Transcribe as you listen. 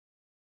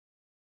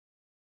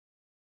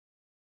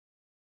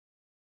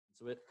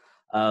to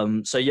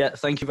it. So yeah,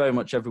 thank you very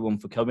much everyone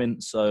for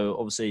coming. So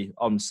obviously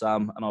I'm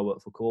Sam and I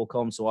work for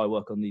Qualcomm, so I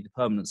work on the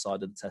permanent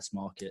side of the test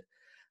market.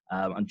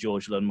 And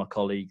George Lund, my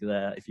colleague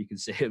there, if you can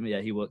see him,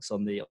 yeah, he works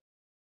on the, I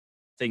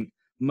think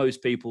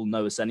most people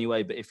know us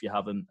anyway, but if you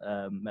haven't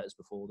met us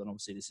before, then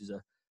obviously this is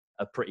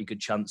a pretty good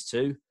chance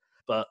too.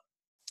 But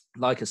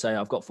like I say,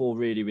 I've got 4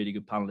 really, really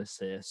good panelists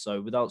here. So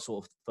without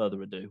sort of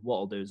further ado, what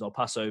I'll do is I'll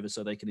pass over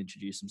so they can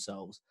introduce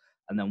themselves,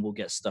 and then we'll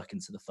get stuck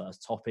into the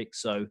first topic.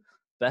 So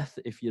Beth,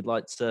 if you'd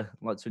like to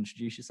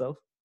introduce yourself.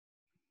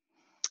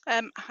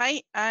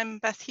 Hi, I'm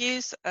Beth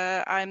Hughes.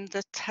 I'm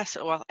the test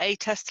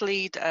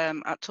lead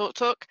at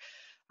TalkTalk.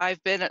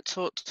 I've been at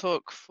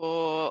TalkTalk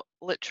for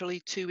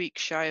literally 2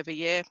 weeks shy of a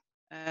year.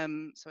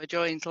 So I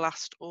joined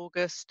last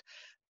August.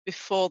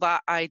 Before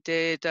that,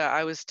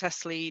 I was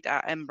test lead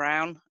at M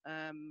Brown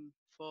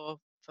for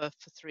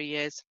 3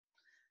 years.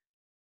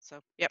 So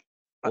yep,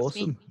 that's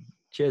Awesome. me.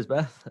 Cheers,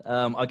 Beth.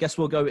 I guess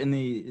we'll go in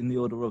the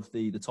order of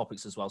the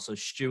topics as well. So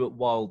Stuart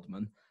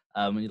Wildman,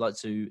 would you like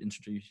to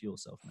introduce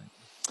yourself, mate?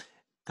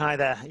 Hi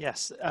there.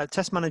 Yes,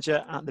 test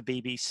manager at the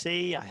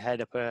BBC. I head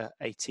up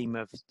a team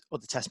of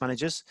other test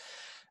managers.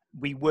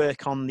 We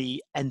work on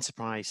the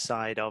enterprise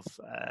side of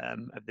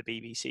the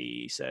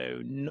BBC, so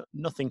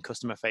nothing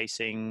customer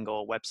facing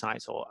or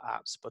websites or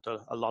apps, but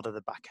a lot of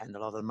the back end, a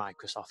lot of the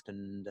Microsoft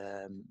and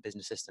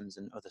business systems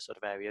and other sort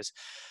of areas.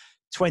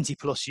 20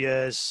 plus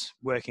years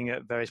working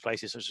at various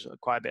places, such as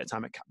quite a bit of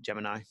time at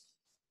Capgemini.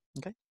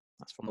 Okay,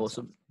 that's from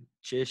awesome. myself.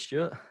 Cheers,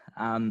 Stuart.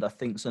 And I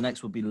think so.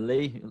 Next would be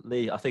Leigh.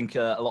 Leigh, I think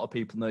a lot of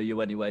people know you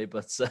anyway,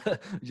 but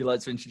would you like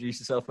to introduce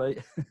yourself,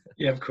 mate?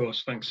 Yeah, of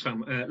course. Thanks,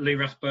 Sam. Leigh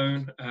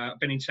Rathbone. I've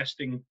been in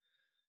testing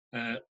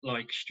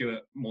like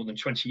Stuart more than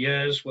 20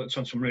 years. Worked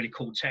on some really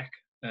cool tech.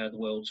 The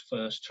world's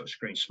first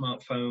touchscreen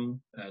smartphone,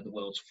 the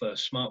world's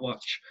first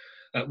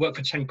smartwatch. Worked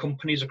for 10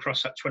 companies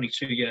across that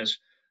 22 years,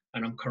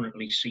 and I'm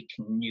currently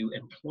seeking new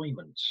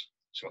employment.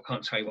 So I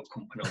can't tell you what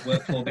company I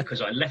work for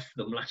because I left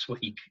them last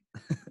week.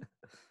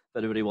 If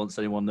anybody wants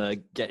anyone,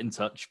 get in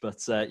touch.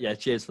 But yeah,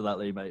 cheers for that,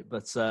 Leigh, mate.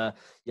 But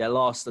yeah,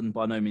 last and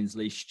by no means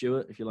least,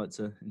 Stuart, if you'd like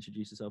to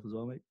introduce yourself as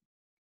well, mate.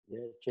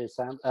 Yeah, cheers,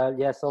 Sam.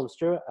 Yes, I'm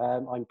Stuart.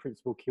 I'm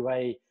principal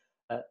QA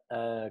at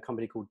a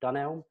company called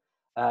Dunelm.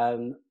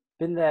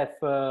 Been there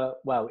for,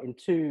 well, in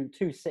two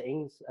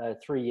sittings,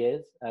 3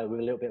 years, with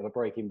a little bit of a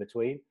break in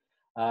between.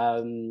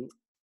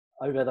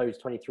 Over those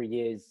 23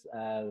 years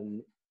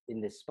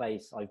in this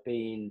space, I've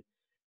been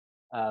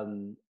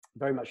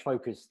very much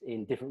focused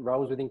in different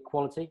roles within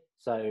quality.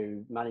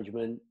 So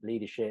management,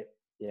 leadership,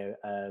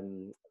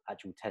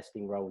 actual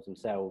testing roles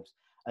themselves.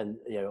 And,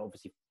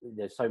 obviously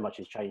there's so much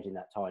has changed in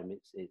that time.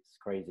 It's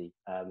crazy.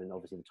 And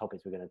obviously the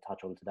topics we're going to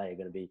touch on today are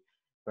going to be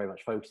very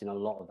much focusing on a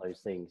lot of those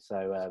things.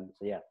 So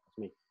yeah, that's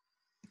me.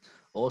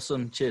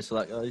 Awesome. Cheers for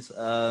that, guys.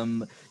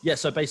 Yeah,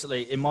 so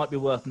basically it might be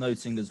worth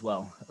noting as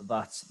well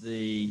that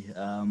the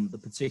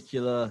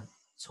particular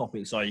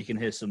topic, sorry, you can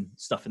hear some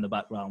stuff in the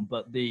background,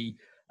 but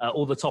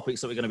all the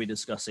topics that we're going to be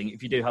discussing,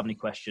 if you do have any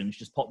questions,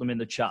 just pop them in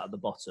the chat at the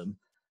bottom.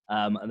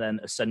 And then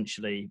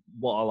essentially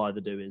what I'll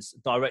either do is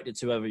direct it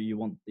to whoever you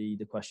want the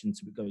question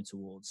to go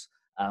towards.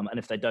 And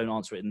if they don't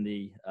answer it in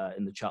the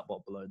chat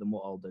box below, then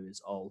what I'll do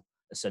is I'll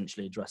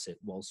essentially address it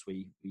whilst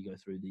we go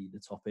through the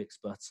topics.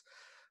 But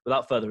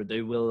without further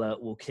ado,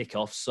 we'll kick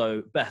off.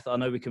 So Beth, I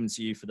know we're coming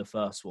to you for the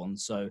first one.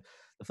 So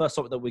the first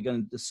topic that we're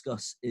going to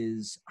discuss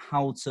is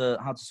how to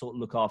sort of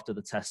look after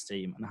the test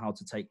team and how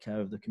to take care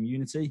of the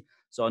community.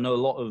 So I know a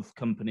lot of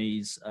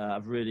companies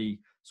have really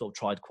sort of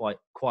tried quite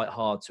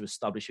hard to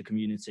establish a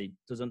community.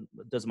 Doesn't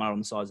matter on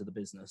the size of the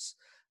business.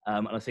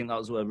 And I think that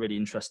was a really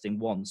interesting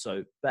one.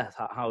 So Beth,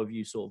 how have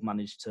you sort of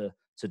managed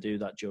to do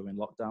that during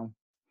lockdown?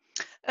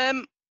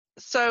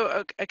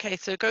 So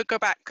go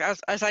back.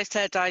 As I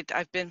said,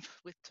 I've been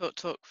with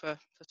TalkTalk for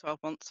 12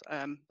 months,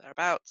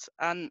 thereabouts.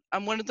 And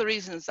one of the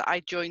reasons that I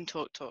joined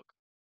TalkTalk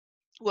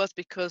was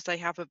because they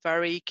have a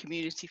very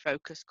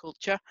community-focused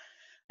culture.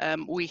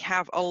 We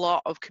have a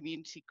lot of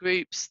community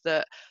groups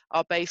that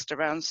are based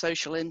around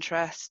social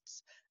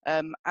interests,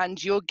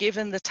 and you're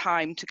given the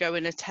time to go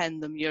and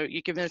attend them. You're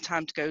given the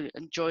time to go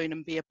and join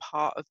and be a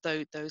part of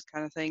those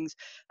kind of things.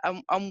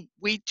 And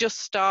we just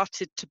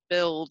started to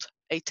build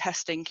a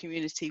testing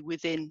community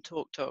within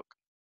TalkTalk.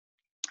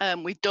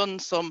 We'd done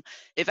some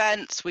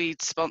events,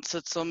 we'd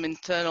sponsored some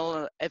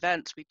internal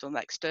events, we'd done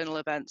external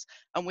events,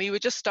 and we were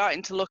just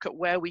starting to look at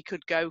where we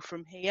could go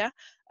from here.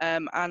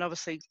 And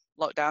obviously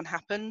lockdown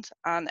happened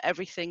and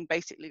everything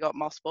basically got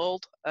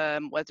mothballed,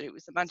 whether it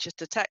was the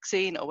Manchester tech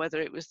scene or whether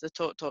it was the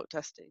TalkTalk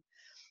testing.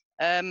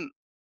 And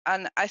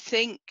I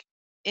think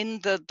in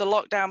the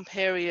lockdown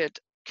period,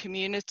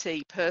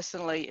 community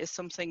personally is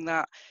something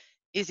that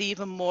is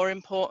even more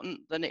important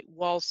than it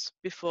was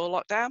before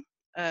lockdown,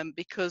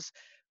 because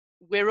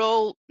we're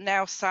all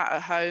now sat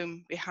at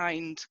home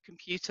behind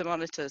computer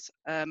monitors,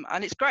 and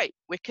it's great.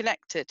 We're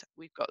connected.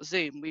 We've got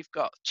Zoom, we've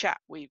got chat,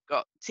 we've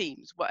got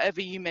Teams,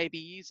 whatever you may be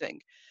using.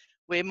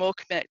 We're more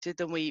connected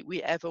than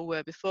we ever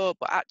were before,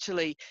 but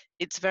actually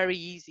it's very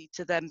easy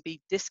to then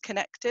be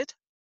disconnected,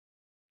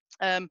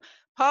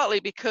 partly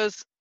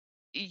because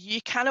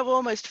you kind of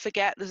almost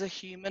forget there's a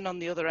human on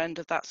the other end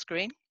of that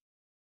screen,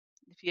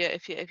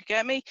 if you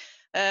get me.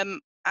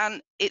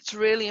 And it's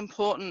really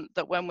important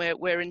that when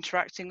we're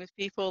interacting with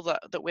people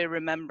that we're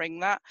remembering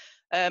that.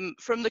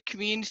 From the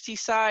community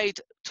side,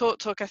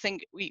 Talk, I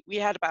think we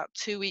had about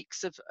 2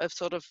 weeks of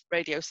sort of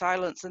radio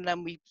silence, and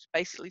then we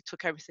basically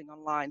took everything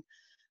online.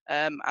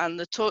 And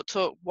the Talk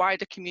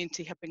wider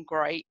community have been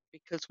great,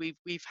 because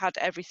we've had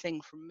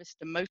everything from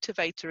Mr.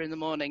 Motivator in the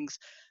mornings,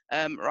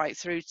 right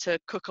through to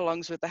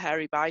cook-alongs with the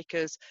hairy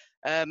bikers,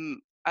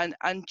 and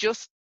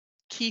just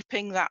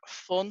keeping that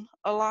fun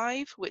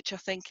alive, which I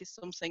think is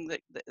something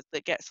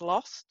that gets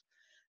lost.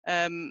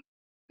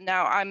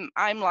 Now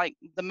I'm like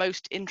the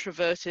most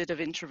introverted of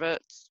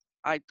introverts.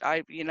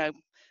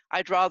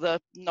 I'd rather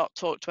not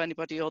talk to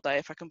anybody all day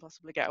if I can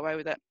possibly get away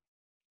with it.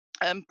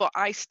 But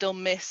I still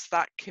miss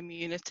that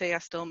community. I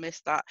still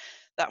miss that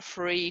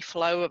free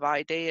flow of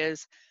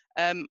ideas.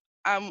 And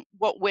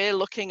what we're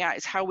looking at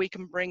is how we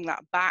can bring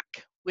that back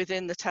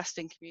within the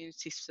testing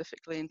community,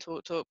 specifically in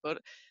Talk, but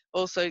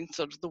also in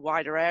sort of the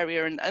wider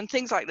area, and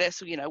things like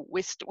this.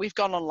 We've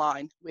gone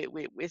online.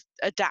 We're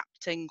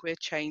adapting. We're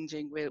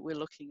changing. We're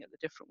looking at the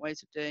different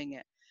ways of doing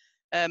it.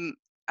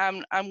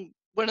 And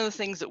one of the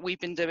things that we've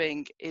been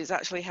doing is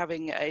actually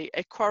having a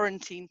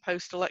quarantine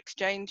postal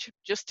exchange,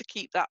 just to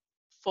keep that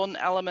fun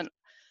element,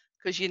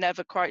 because you're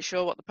never quite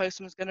sure what the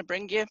postman's going to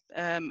bring you.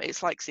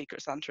 It's like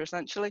Secret Santa,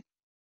 essentially.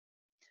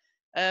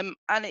 And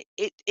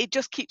it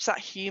just keeps that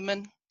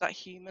human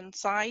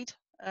side,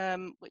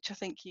 which I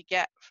think you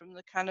get from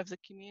the kind of the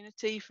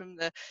community. From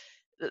the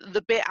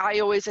bit I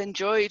always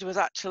enjoyed was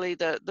actually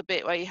the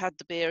bit where you had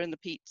the beer and the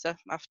pizza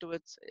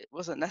afterwards. It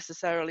wasn't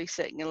necessarily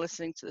sitting and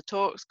listening to the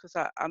talks, because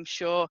I'm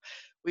sure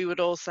we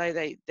would all say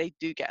they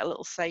do get a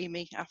little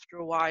samey after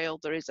a while.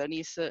 There is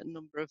only a certain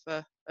number of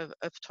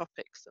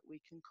topics that we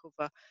can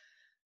cover.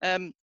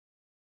 And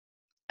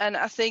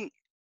I think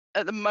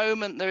at the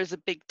moment there is a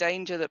big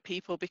danger that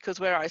people, because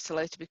we're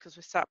isolated, because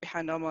we're sat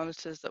behind our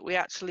monitors, that we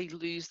actually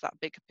lose that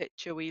bigger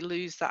picture. We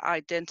lose that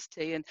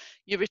identity, and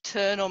you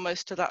return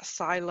almost to that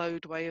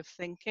siloed way of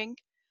thinking,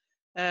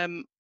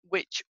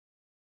 which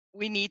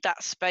we need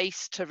that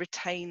space to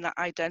retain that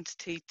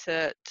identity,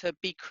 to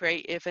be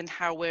creative in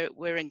how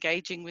we're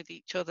engaging with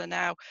each other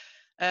now.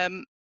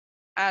 And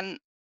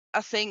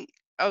I think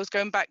I was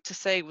going back to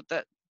say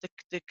that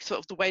the sort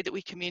of the way that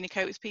we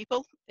communicate with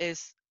people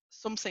is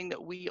something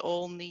that we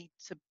all need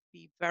to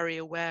be very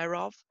aware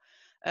of,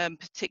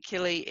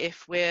 particularly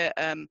if we're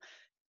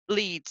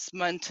leads,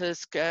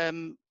 mentors,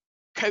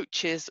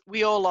 coaches.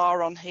 We all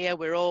are on here.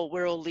 We're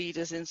all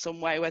leaders in some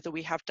way, whether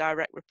we have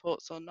direct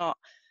reports or not.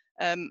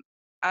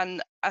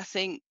 And I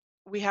think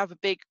we have a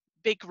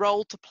big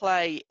role to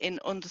play in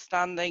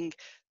understanding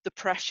the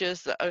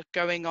pressures that are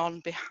going on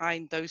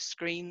behind those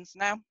screens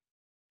now,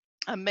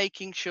 and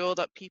making sure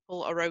that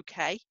people are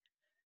okay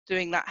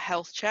doing that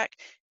health check.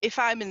 If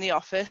I'm in the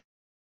office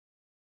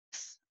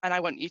and I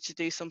want you to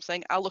do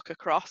something, I'll look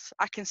across.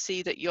 I can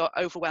see that you're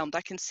overwhelmed.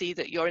 I can see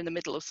that you're in the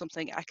middle of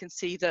something. I can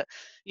see that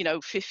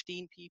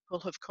 15 people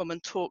have come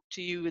and talked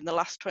to you in the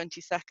last 20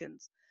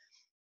 seconds.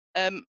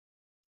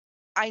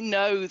 I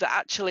know that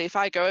actually if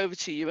I go over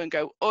to you and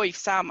go, "Oi,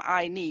 Sam,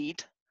 I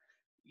need,"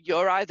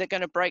 you're either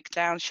going to break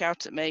down,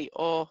 shout at me,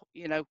 or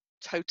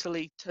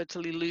totally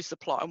lose the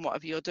plot on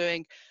whatever you're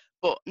doing.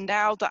 But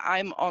now that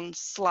I'm on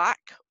Slack,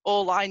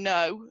 all I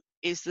know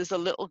is there's a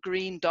little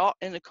green dot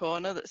in the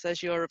corner that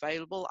says you're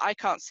available. I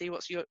can't see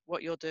what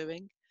you're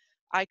doing.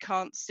 I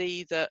can't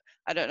see that,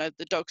 I don't know,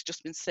 the dog's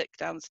just been sick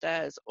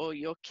downstairs, or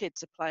your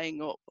kids are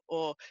playing up,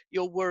 or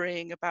you're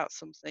worrying about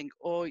something,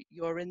 or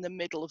you're in the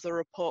middle of the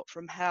report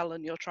from hell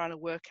and you're trying to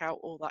work out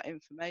all that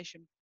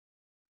information.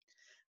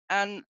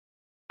 And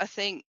I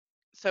think,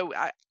 so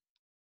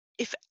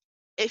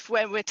if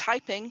when we're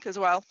typing as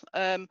well,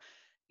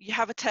 you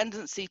have a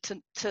tendency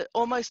to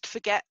almost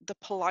forget the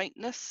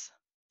politeness,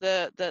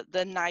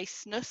 the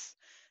niceness,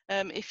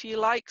 if you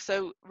like.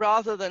 So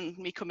rather than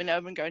me coming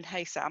over and going,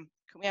 "Hey Sam,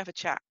 can we have a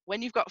chat?"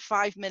 When you've got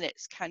 5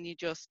 minutes, can you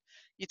just,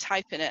 you're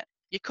typing it,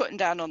 you're cutting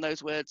down on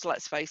those words.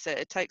 Let's face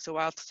it takes a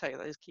while to take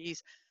those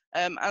keys,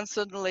 and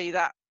suddenly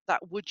that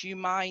 "would you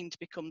mind"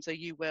 becomes a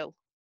 "you will,"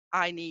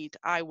 "I need,"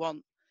 "I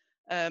want."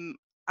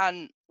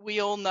 And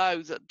we all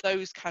know that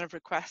those kind of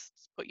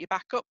requests put you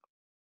back up,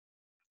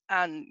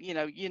 and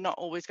you're not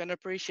always going to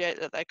appreciate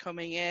that they're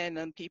coming in,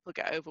 and people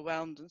get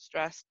overwhelmed and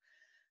stressed.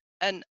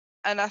 And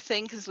I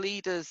think as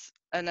leaders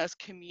and as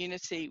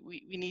community,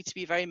 we need to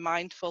be very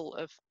mindful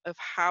of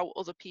how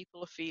other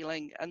people are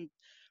feeling, and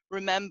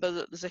remember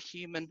that there's a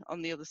human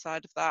on the other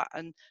side of that,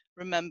 and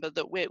remember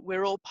that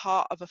we're all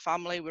part of a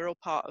family, we're all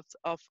part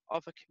of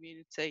a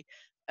community,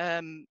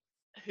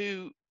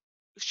 who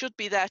should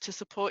be there to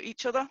support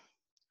each other.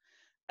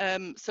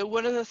 So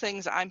one of the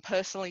things that I'm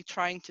personally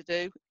trying to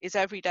do is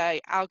every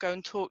day I'll go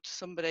and talk to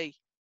somebody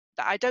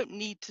that I don't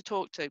need to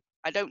talk to.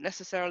 I'm not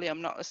necessarily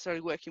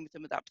working with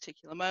them at that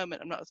particular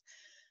moment.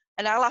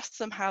 And I'll ask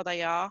them how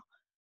they are,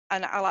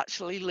 and I'll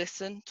actually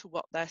listen to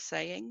what they're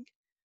saying.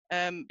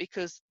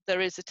 because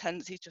there is a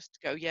tendency just to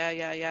go,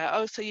 yeah.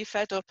 Oh, so you're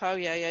fed up? Oh,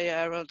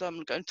 yeah. Well,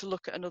 I'm going to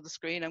look at another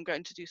screen. I'm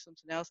going to do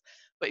something else.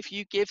 But if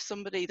you give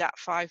somebody that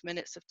 5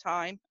 minutes of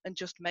time and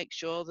just make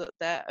sure that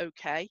they're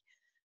okay,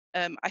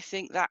 I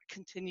think that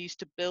continues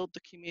to build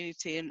the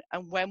community. And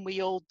when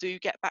we all do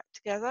get back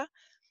together,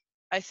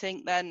 I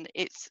think then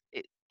it's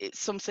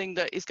something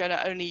that is going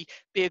to only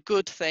be a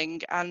good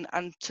thing, and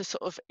to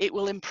sort of, it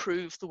will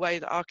improve the way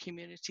that our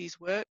communities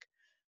work.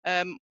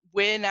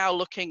 We're now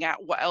looking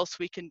at what else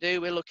we can do.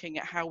 We're looking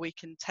at how we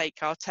can take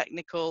our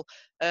technical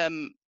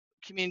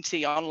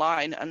community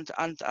online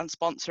and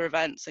sponsor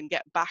events and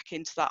get back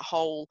into that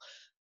whole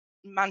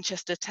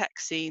Manchester tech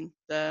scene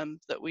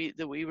that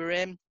we were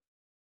in.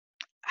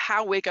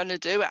 How we're going to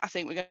do it, I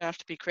think we're going to have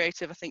to be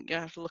creative. I think you're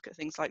going to have to look at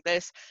things like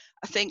this.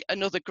 I think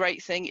another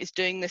great thing is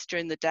doing this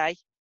during the day,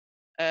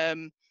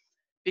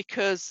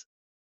 because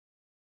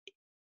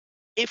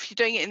if you're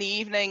doing it in the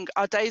evening,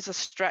 our days are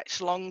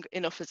stretched long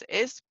enough as it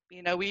is.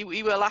 You know,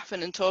 we were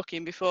laughing and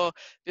talking before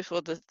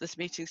this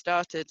meeting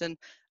started,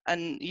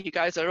 and you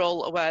guys are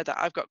all aware that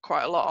I've got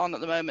quite a lot on at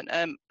the moment,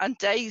 and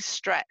days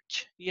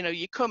stretch. You know,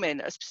 you come in,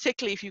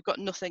 particularly if you've got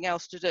nothing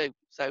else to do.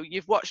 So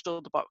you've watched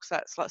all the box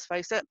sets, let's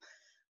face it.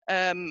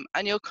 And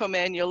you'll come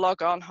in, you'll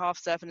log on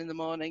 7:30 in the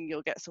morning,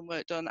 you'll get some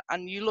work done,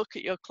 and you look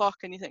at your clock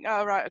and you think,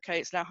 oh, right, okay,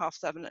 it's now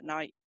 7:30 at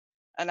night,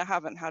 and I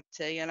haven't had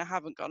tea, and I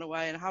haven't gone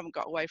away, and I haven't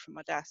got away from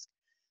my desk.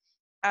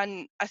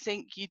 And I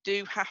think you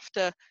do have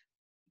to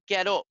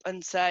get up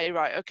and say,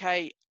 right,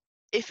 okay,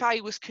 if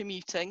I was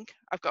commuting,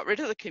 I've got rid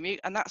of the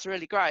commute, and that's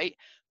really great,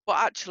 but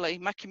actually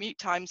my commute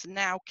time's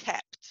now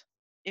kept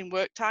in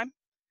work time.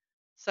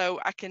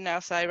 So I can now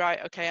say, right,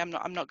 okay, I'm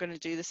not going to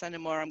do this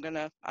anymore. I'm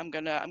gonna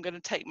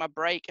take my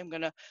break.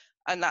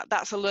 And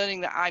that's a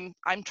learning that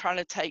I'm trying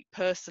to take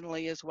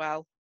personally as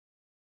well.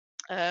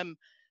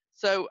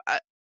 So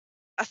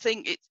I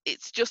think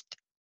it's just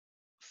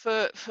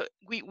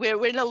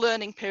we're in a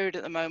learning period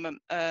at the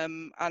moment,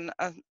 and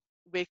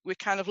we're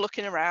kind of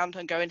looking around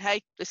and going,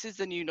 hey, this is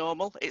the new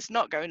normal. It's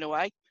not going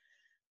away.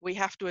 We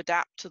have to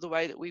adapt to the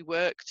way that we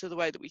work, to the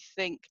way that we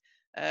think.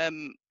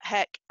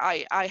 Heck,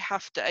 I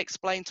have to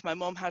explain to my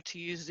mum how to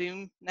use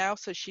Zoom now,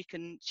 so she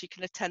can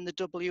attend the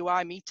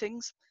WI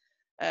meetings.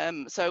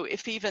 So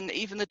if even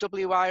the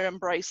WI are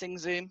embracing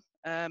Zoom,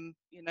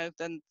 you know,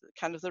 then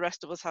kind of the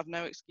rest of us have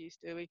no excuse,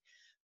 do we?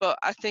 But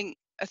I think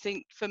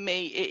for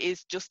me, it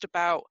is just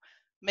about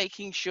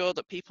making sure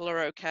that people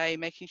are okay,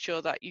 making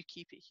sure that you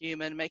keep it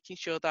human, making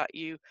sure that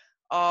you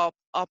are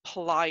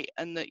polite,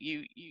 and that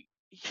you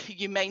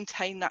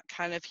maintain that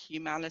kind of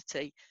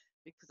humanity.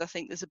 Because I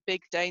think there's a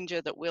big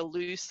danger that we'll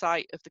lose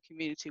sight of the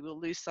community, we'll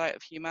lose sight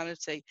of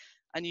humanity,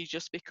 and you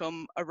just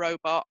become a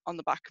robot on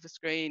the back of a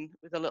screen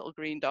with a little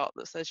green dot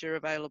that says you're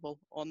available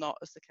or not,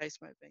 as the case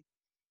might be.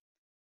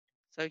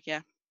 So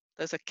yeah,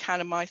 those are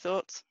kind of my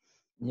thoughts.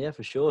 Yeah,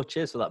 for sure.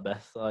 Cheers for that,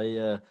 Beth.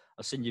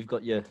 I've seen you've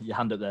got your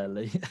hand up there,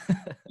 Leigh.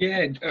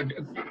 Yeah,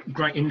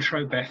 great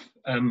intro, Beth.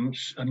 I'm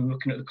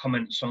looking at the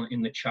comments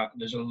in the chat.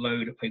 There's a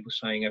load of people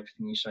saying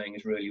everything you're saying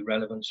is really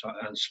relevant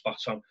and spot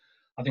on.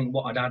 I think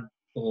what I'd add,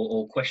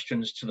 or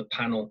questions to the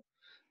panel,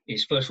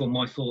 is, first of all,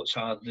 my thoughts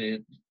are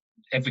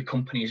every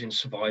company is in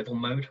survival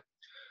mode.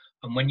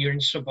 And when you're in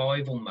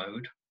survival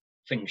mode,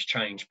 things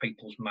change,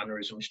 people's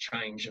mannerisms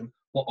change. And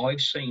what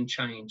I've seen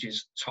change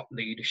is top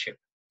leadership.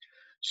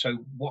 So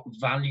what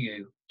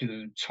value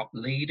do top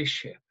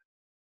leadership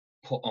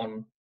put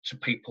on to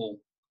people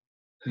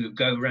who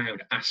go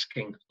around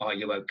asking, are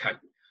you okay?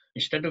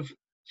 Instead of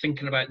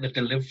thinking about the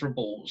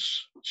deliverables,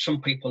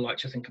 some people like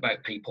to think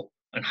about people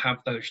and have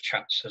those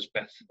chats, as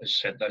Beth has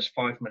said, those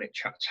 5-minute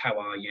chats. How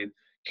are you?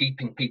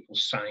 Keeping people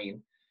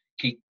sane,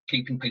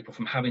 keeping people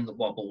from having the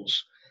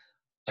wobbles.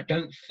 I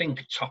don't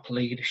think top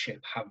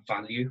leadership have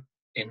value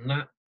in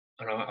that,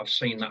 and I've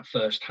seen that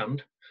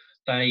firsthand.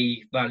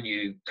 They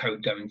value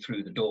code going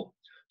through the door.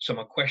 So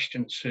my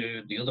question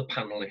to the other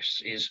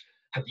panelists is,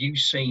 have you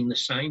seen the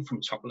same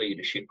from top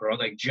leadership, or are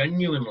they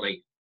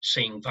genuinely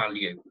seeing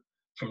value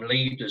from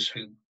leaders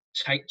who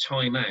take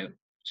time out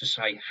to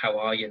say, how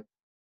are you,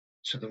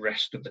 to the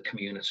rest of the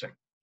community?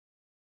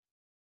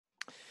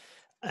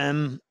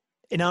 In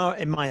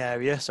my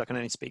area, so I can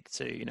only speak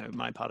to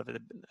my part of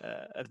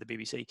the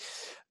BBC.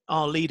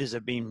 Our leaders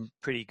have been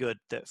pretty good.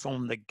 That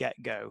from the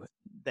get-go,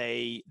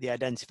 they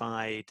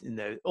identified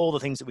all the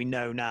things that we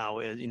know now.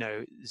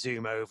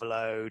 Zoom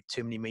overload,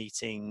 too many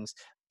meetings,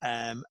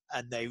 and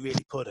they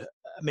really put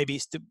maybe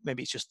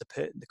it's just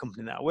the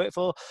company that I work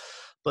for,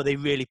 but they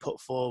really put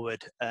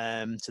forward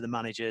to the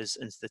managers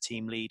and to the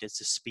team leaders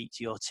to speak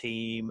to your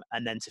team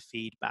and then to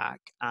feedback,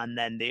 and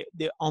then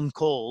they're on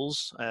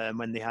calls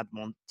when they had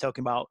one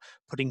talking about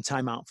putting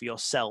time out for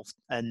yourself.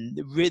 And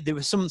there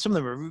were some of them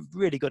were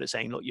really good at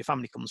saying, look, your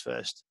family comes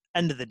first.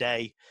 End of the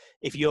day,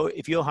 if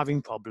you're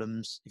having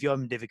problems, if you're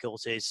having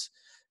difficulties,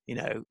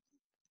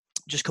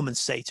 just come and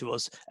say to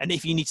us. And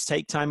if you need to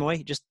take time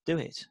away, just do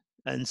it.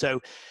 And so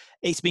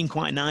it's been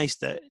quite nice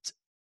that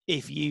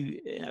if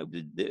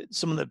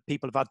some of the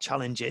people have had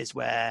challenges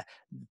where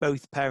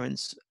both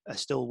parents are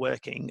still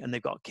working and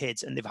they've got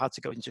kids and they've had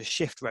to go into a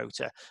shift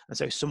rota, and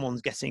so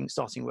someone's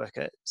starting work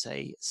at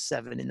say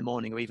 7 in the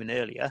morning or even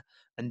earlier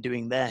and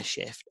doing their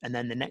shift, and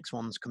then the next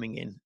one's coming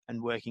in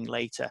and working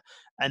later,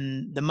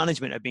 and the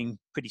management are being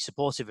pretty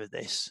supportive of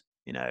this,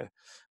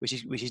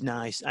 which is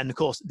nice. And of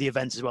course the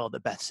events as well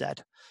that Beth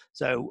said.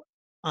 So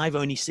I've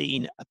only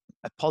seen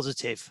a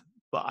positive,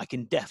 but I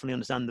can definitely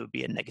understand there would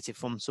be a negative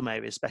from some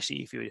areas,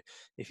 especially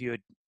if you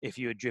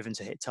were driven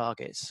to hit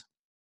targets.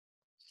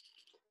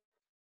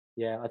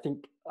 Yeah, I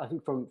think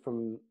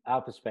from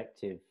our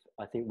perspective,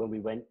 I think when we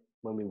went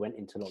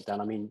into lockdown,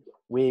 I mean,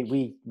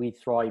 we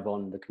thrive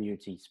on the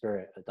community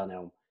spirit at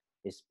Dunelm.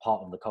 It's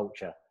part of the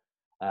culture,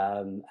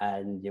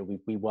 and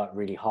we work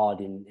really hard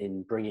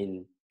in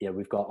bringing.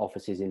 We've got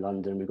offices in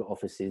London, we've got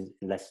offices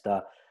in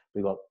Leicester,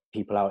 we've got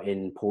people out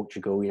in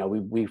Portugal.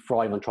 We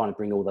thrive on trying to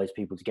bring all those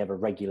people together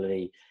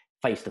regularly,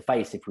 face to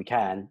face if we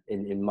can,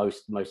 in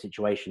most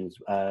situations.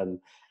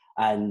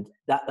 And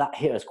that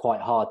hit us quite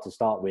hard to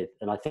start with.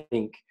 And I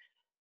think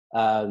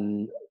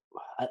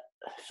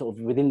sort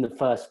of within the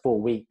first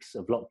 4 weeks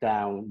of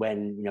lockdown,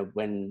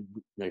 when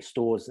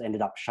stores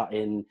ended up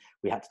shutting,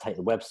 we had to take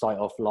the website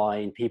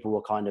offline. People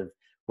were kind of,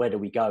 where do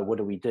we go? What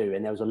do we do?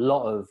 And there was a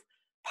lot of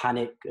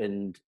panic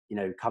and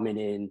coming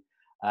in,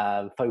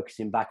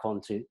 focusing back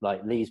onto,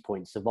 like Leigh's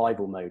point,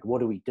 survival mode. What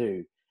do we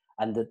do?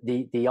 And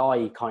the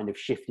eye kind of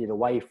shifted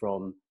away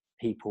from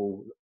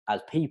people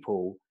as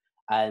people,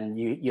 and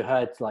you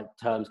heard like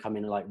terms come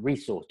in like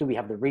resource. Do we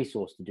have the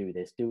resource to do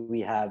this? Do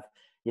we have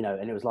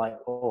and it was like,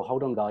 oh,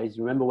 hold on guys,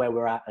 remember where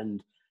we're at.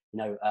 And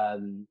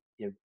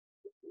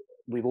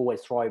we've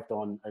always thrived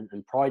on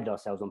and prided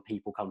ourselves on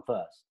people come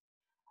first,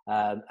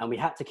 and we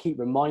had to keep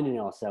reminding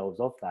ourselves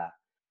of that.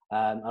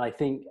 And I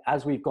think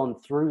as we've gone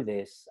through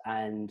this,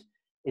 and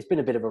it's been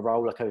a bit of a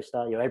roller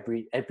coaster,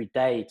 every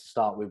day to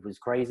start with was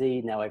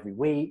crazy. Now every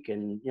week,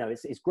 and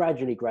it's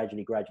gradually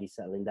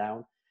settling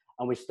down,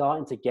 and we're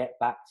starting to get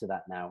back to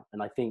that now.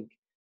 And I think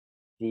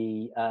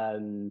the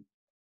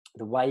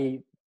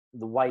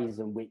ways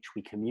in which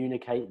we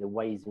communicate, the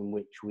ways in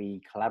which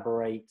we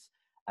collaborate,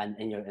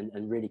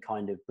 and really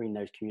kind of bring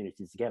those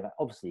communities together,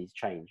 obviously it's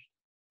changed.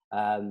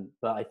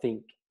 But I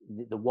think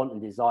the want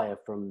and desire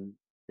from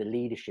the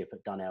leadership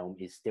at Dunelm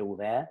is still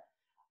there,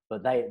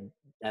 but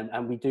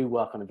and we do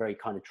work on a very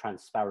kind of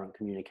transparent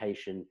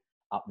communication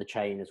up the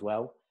chain as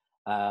well.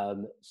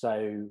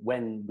 So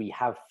when we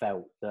have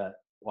felt that,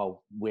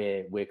 well,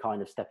 we're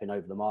kind of stepping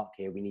over the mark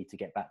here, we need to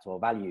get back to our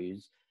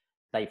values,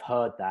 they've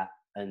heard that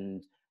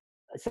and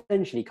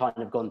essentially kind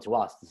of gone to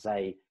us to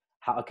say,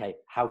 how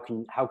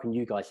can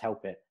you guys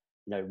help it?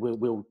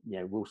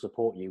 We'll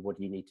support you. What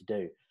do you need to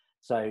do?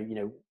 So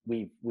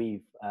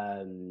we've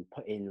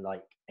put in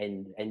like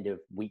end of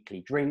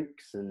weekly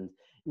drinks and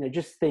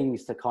just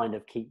things to kind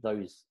of keep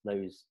those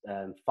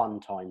fun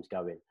times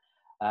going.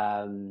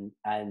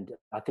 And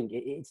I think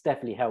it's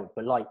definitely helped.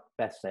 But like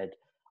Beth said,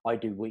 I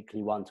do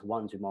weekly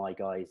one-to-ones with my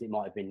guys. It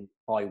might have been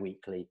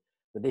bi-weekly,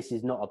 but this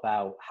is not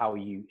about how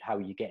you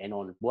getting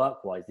on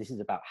work-wise. This is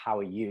about how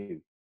are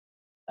you,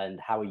 and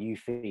how are you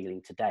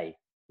feeling today,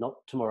 not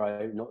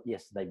tomorrow, not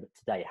yesterday, but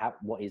today.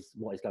 What is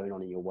going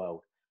on in your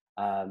world?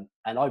 And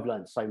I've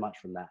learned so much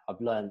from that.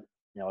 I've learned,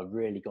 I've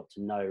really got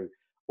to know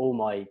all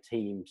my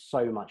team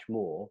so much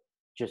more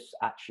just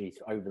actually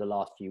over the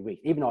last few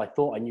weeks. Even though I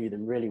thought I knew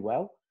them really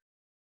well,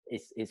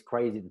 it's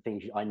crazy the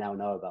things I now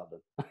know about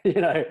them.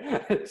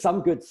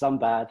 Some good, some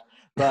bad,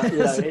 but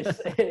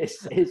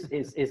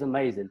it's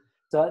amazing.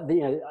 So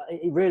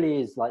it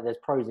really is like there's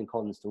pros and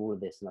cons to all of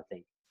this, and I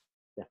think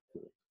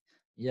definitely.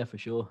 Yeah, for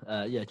sure.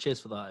 Cheers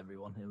for that,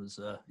 everyone. It was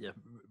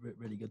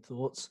really good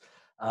thoughts.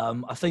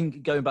 I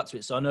think going back to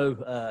it, so I know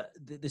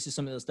this is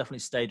something that's definitely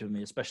stayed with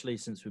me, especially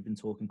since we've been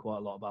talking quite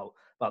a lot about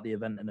the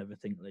event and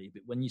everything, Leigh.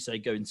 But when you say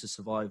go into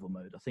survival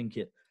mode, I think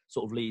it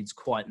sort of leads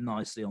quite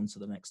nicely onto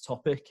the next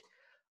topic.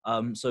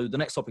 So the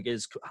next topic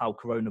is how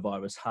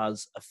coronavirus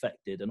has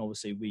affected, and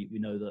obviously we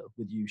know that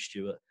with you,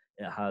 Stuart,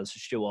 it has,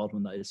 Stuart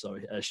Wildman, that is,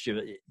 sorry,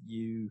 Stuart,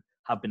 you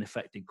have been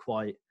affected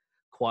quite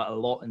a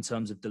lot in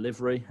terms of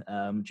delivery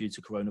due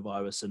to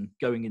coronavirus and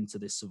going into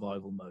this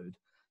survival mode.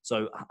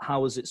 So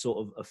how has it sort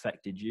of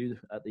affected you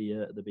at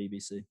the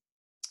BBC?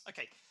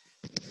 Okay,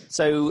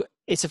 so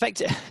it's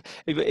affected,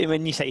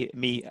 when you say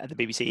me at the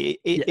BBC,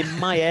 in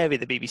my area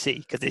of the BBC,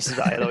 because this is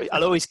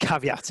I'll always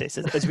caveat it,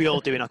 as we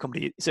all do in our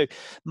company. So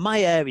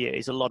my area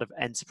is a lot of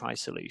enterprise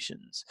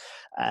solutions,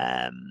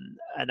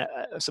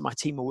 so my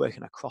team are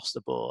working across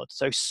the board.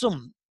 So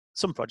some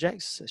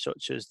projects,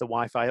 such as the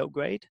Wi-Fi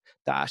upgrade,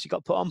 that actually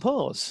got put on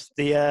pause.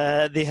 Looking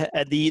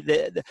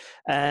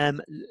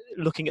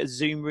at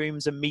Zoom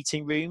rooms and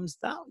meeting rooms,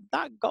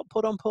 that got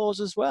put on pause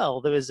as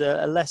well. There was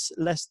a less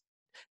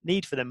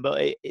need for them,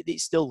 but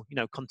it's still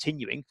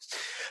continuing.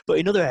 But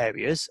in other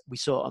areas, we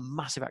saw a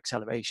massive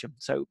acceleration.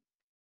 So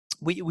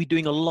we're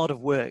doing a lot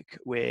of work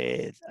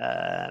with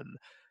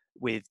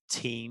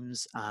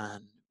Teams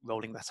and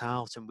rolling that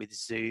out, and with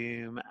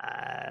Zoom.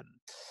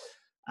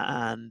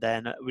 And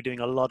then we're doing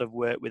a lot of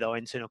work with our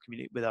internal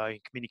with our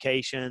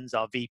communications,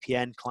 our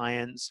VPN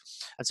clients.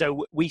 And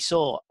so we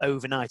saw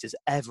overnight, as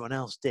everyone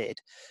else did,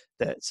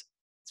 that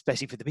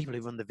especially for the people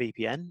who run the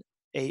VPN,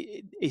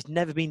 it's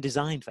never been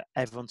designed for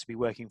everyone to be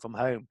working from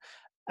home.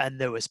 And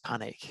there was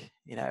panic.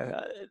 You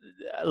know,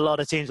 a lot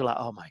of teams were like,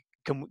 "Oh my,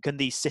 can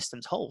these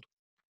systems hold?"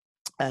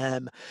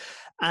 And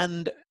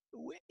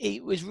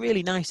it was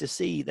really nice to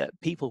see that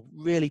people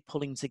really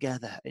pulling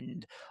together,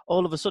 and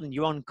all of a sudden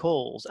you're on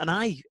calls. And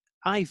I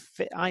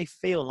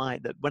feel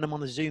like that when I'm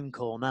on a Zoom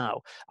call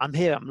now, I'm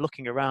here, I'm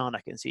looking around,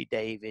 I can see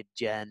David,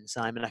 Jen,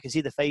 Simon, I can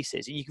see the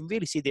faces, and you can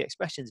really see the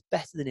expressions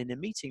better than in a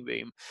meeting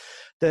room.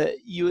 That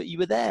you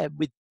were there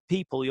with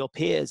people, your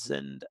peers,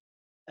 and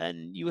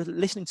you were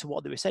listening to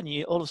what they were saying.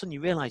 And all of a sudden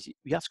you realize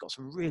you have got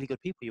some really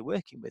good people you're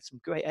working with,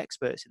 some great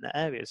experts in their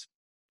areas.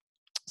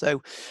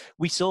 So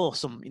we saw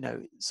some,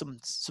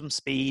 some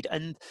speed.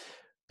 And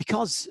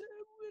because,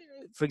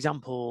 for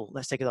example,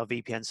 let's take it, our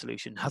VPN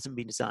solution hasn't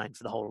been designed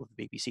for the whole of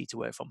the BBC to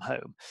work from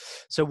home.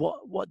 So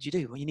what do you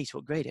do? Well, you need to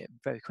upgrade it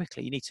very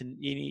quickly.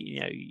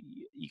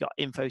 You got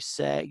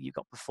InfoSec, you've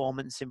got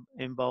performance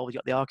involved, you've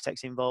got the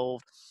architects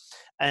involved,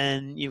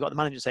 and you've got the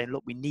manager saying,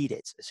 look, we need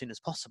it as soon as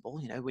possible.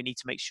 We need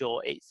to make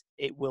sure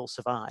it will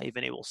survive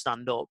and it will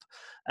stand up.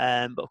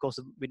 But of course,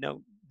 we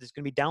know there's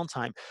going to be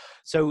downtime.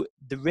 So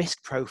the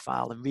risk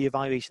profile and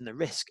reevaluation the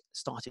risk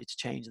started to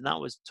change, and that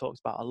was talked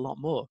about a lot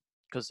more.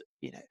 Because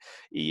you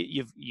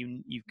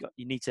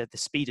need to have the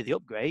speed of the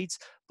upgrades,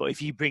 but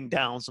if you bring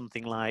down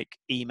something like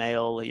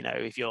email,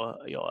 if your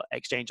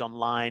Exchange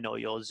Online or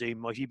your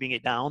Zoom, or if you bring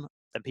it down,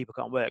 then people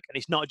can't work. And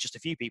it's not just a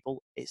few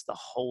people; it's the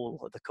whole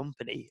of the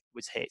company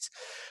was hit.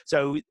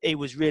 So it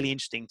was really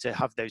interesting to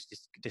have those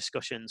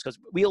discussions, because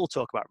we all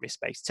talk about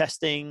risk-based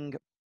testing.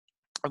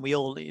 And we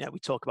all, we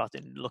talk about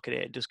it and look at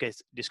it and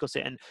discuss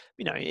it. And,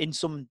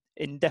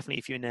 definitely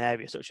if you're in an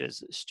area such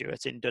as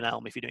Stuart in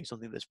Dunelm, if you're doing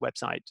something that's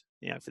website,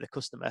 for the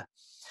customer,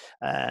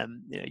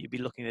 you'd be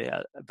looking at it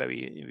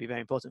it'd be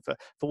very important for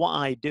what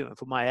I do and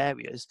for my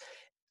areas.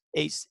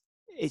 It's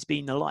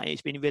been a lot.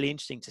 It's been really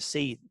interesting to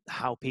see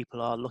how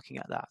people are looking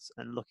at that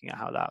and looking at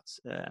how that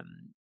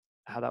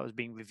was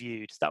being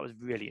reviewed. So that was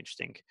really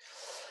interesting.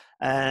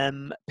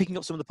 Picking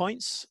up some of the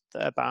points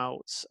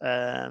about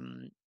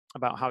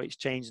how it's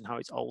changed and how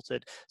it's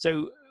altered.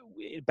 So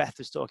Beth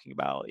was talking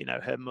about,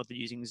 her mother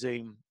using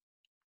Zoom.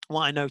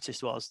 What I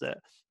noticed was that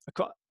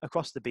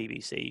across the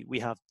BBC,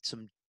 we have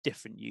some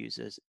different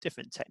users,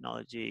 different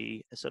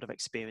technology sort of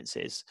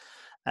experiences.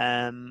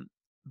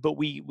 But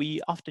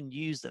we often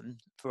use them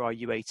for our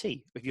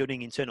UAT. If you're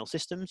doing internal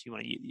systems, you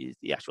want to use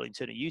the actual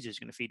internal user is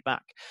going to feed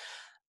back.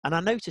 And I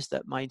noticed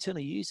that my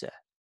internal user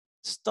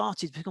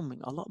started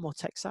becoming a lot more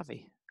tech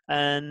savvy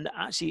and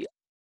actually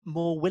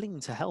more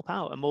willing to help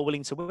out and more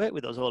willing to work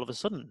with us all of a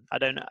sudden. I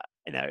don't know,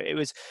 it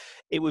was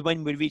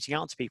when we're reaching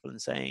out to people and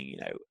saying,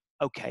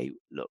 okay,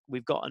 look,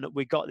 we've got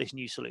this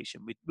new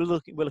solution. We're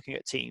looking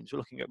at Teams, we're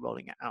looking at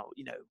rolling it out.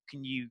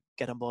 Can you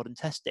get on board and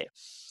test it?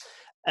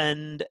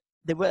 And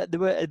they were at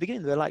the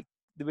beginning.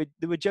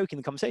 They were joking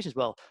in conversations.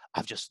 Well,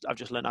 I've just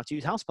learned how to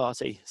use House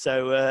Party.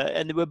 So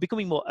and they were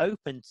becoming more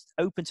open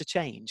to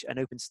change and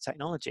open to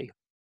technology.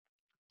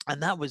 And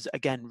that was,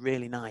 again,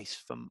 really nice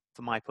from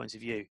my point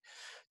of view,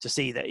 to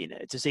see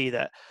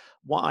that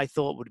what I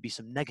thought would be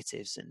some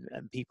negatives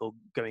and people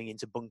going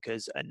into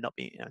bunkers and not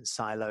being in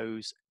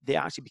silos, they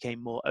actually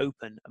became more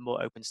open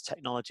to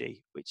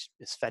technology, which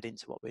is fed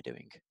into what we're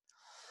doing.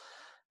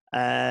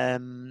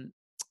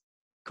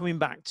 Coming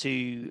back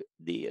to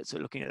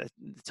looking at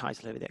the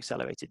title of the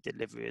accelerated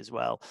delivery as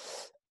well,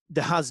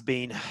 there has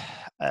been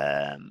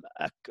a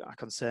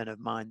concern of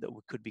mine that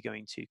we could be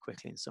going too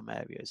quickly in some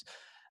areas.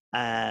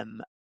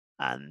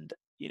 And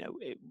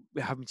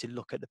we're having to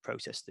look at the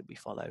process that we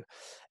follow.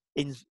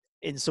 In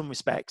some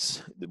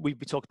respects, we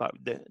talked about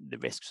the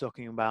risks,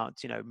 talking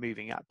about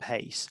moving at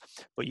pace,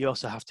 but you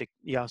also have to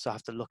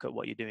look at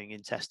what you're doing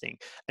in testing.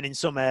 And in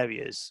some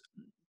areas,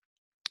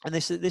 and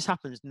this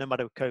happens no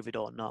matter COVID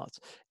or not,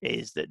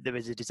 is that there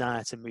is a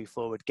desire to move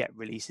forward, get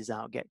releases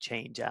out, get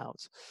change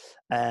out.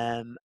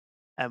 And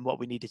what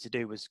we needed to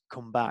do was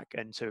come back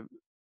and to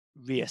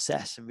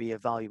reassess and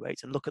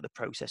reevaluate and look at the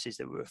processes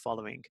that we were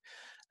following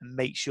and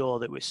make sure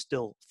that we're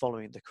still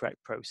following the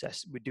correct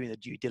process. We're doing the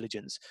due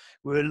diligence.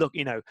 We were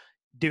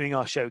doing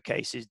our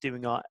showcases,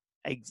 doing our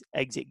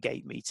exit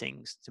gate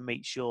meetings to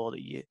make sure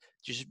that you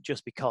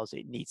just because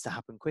it needs to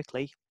happen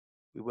quickly,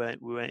 we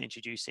weren't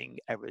introducing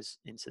errors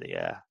into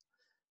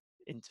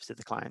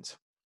the client.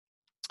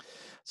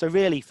 So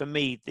really, for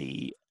me,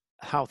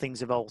 how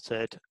things have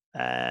altered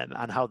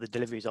and how the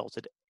delivery is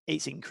altered,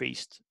 it's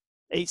increased.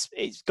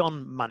 It's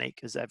gone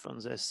manic, as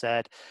everyone has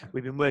said.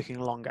 We've been working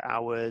longer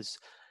hours,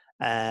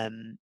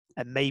 and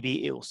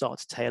maybe it will start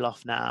to tail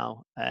off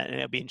now. And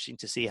it'll be interesting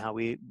to see how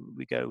we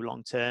go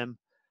long term.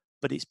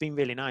 But it's been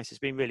really nice. It's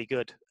been really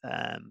good.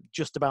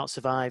 Just about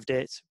survived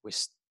it. We're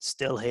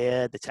still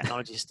here. The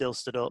technology is still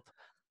stood up.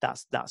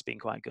 That's been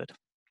quite good.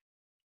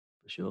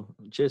 For sure.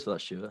 Cheers for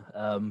that, Stuart.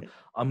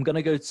 I'm going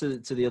to go to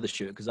the other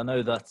Stuart, because I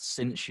know that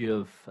since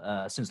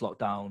since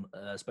lockdown,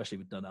 especially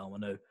with Dunelm, I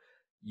know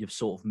you've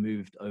sort of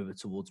moved over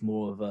towards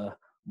more of a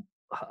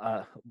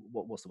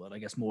what's the word? I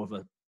guess more of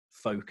a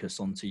focus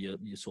onto your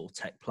sort of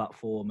tech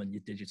platform and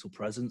your digital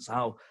presence.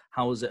 How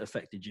has it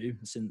affected you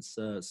since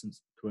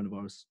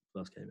coronavirus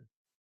first came in?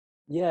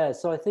 Yeah,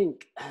 so I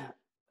think,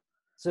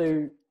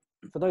 so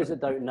for those that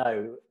don't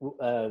know,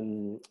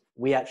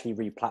 we actually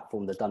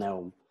re-platformed the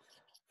Dunelm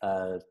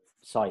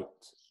site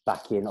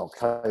back in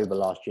October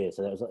last year.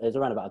 So it was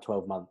around about a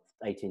 12 to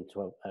 18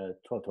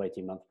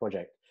 month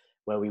project,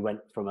 where we went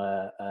from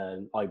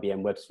an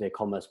IBM WebSphere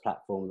commerce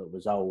platform that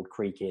was old,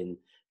 creaking,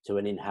 to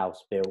an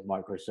in-house built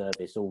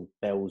microservice, all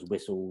bells,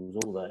 whistles,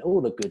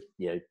 all the good,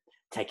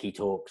 techie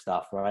talk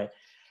stuff, right?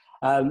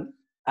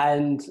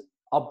 And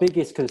our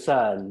biggest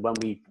concern when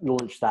we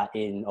launched that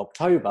in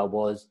October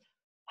was,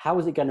 how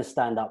is it going to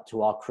stand up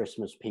to our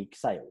Christmas peak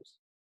sales?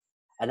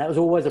 And that was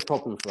always a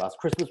problem for us.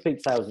 Christmas peak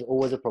sales is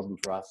always a problem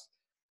for us.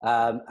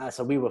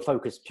 So we were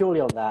focused purely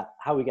on that,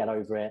 how we get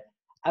over it.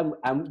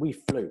 And we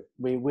flew.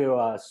 We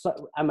were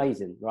so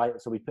amazing, right?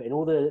 So we put in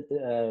all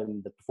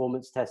the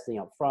performance testing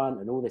up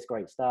front and all this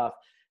great stuff.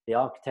 The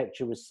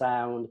architecture was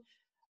sound.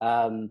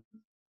 And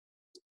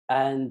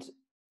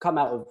come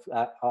out of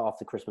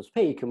after Christmas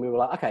peak, and we were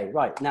like, okay,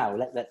 right, now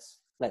let's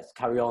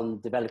carry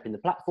on developing the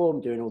platform,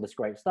 doing all this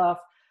great stuff.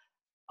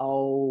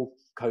 Oh,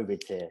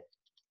 COVID's here.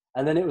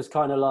 And then it was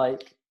kind of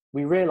like,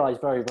 we realized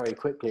very, very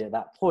quickly at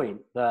that point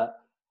that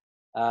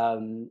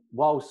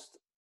whilst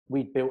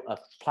we'd built a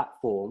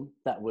platform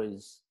that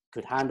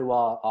could handle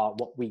our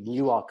what we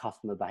knew our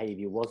customer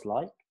behavior was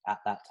like at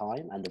that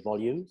time and the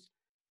volumes,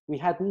 we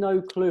had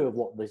no clue of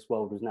what this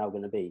world was now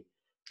going to be.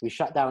 We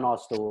shut down our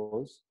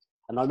stores.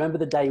 And I remember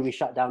the day we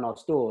shut down our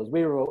stores,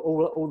 we were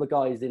all the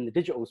guys in the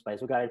digital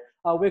space were going,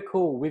 oh, we're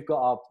cool. We've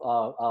got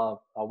our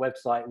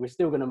website. We're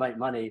still going to make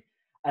money.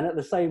 And at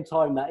the same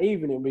time that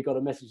evening, we got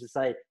a message to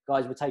say,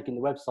 guys, we're taking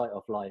the website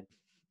offline.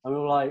 And we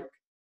were like,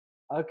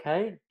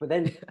 okay. But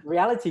then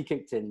reality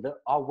kicked in, that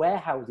our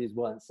warehouses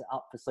weren't set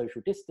up for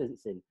social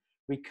distancing.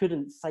 We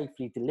couldn't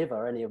safely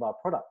deliver any of our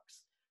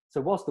products.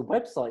 So whilst the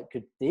website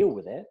could deal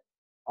with it,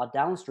 our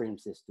downstream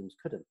systems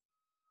couldn't.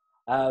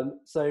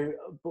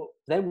 But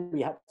then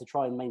we had to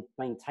try and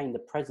maintain the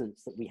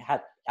presence that we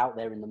had out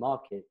there in the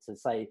market to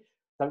say,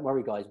 don't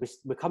worry, guys,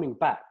 we're coming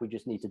back. We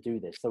just need to do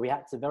this. So we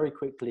had to very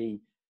quickly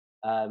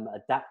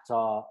adapt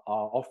our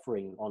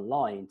offering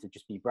online to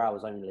just be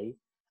browse only.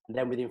 And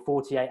then within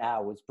 48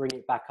 hours, bring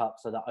it back up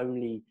so that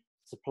only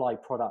supply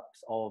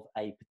products of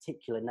a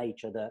particular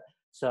nature that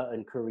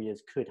certain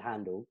couriers could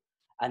handle.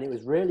 And it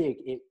was really,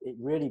 it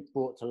really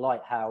brought to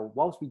light how,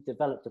 whilst we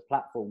developed a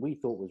platform we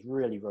thought was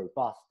really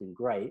robust and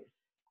great,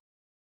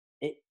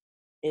 it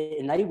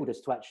enabled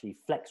us to actually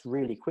flex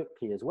really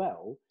quickly as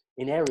well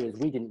in areas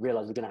we didn't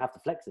realize we're going to have to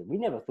flex it. We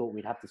never thought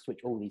we'd have to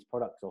switch all these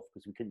products off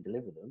because we couldn't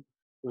deliver them.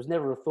 It was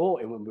never a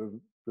thought when we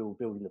were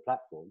building the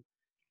platform.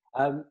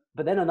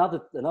 But then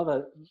another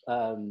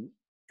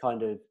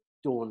kind of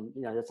dawn,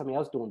 there's something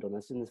else dawned on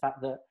us, in the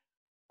fact that,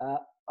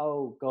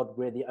 oh God,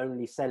 we're the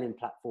only selling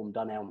platform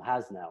Dunelm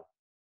has now.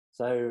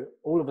 So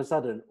all of a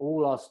sudden,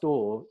 all our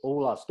store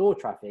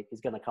traffic is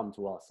going to come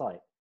to our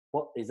site.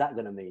 What is that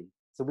going to mean?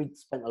 So we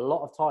spent a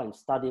lot of time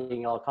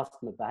studying our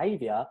customer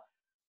behavior,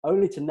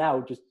 only to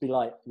now just be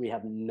like, we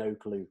have no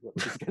clue what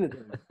this is going to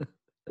do.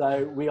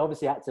 So we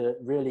obviously had to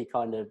really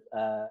kind of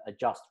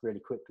adjust really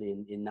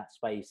quickly in that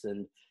space.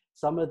 And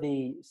some of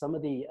the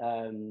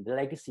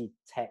legacy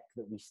tech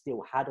that we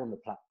still had on the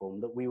platform,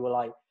 that we were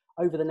like,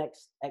 over the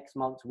next X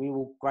months, we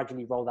will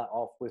gradually roll that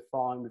off. We're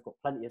fine. We've got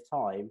plenty of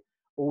time.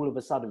 All of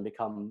a sudden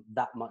become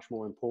that much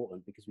more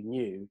important, because we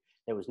knew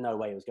there was no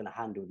way it was going to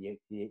handle the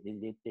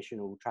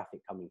additional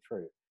traffic coming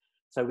through.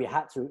 So we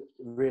had to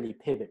really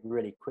pivot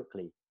really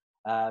quickly.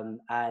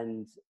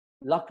 And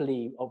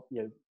luckily,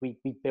 we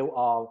built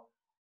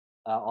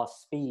our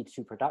speed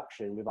to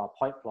production with our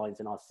pipelines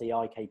and our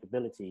CI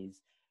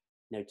capabilities,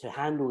 to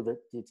handle to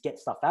get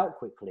stuff out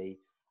quickly.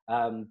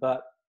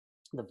 But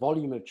the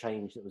volume of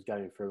change that was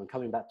going through, and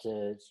coming back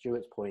to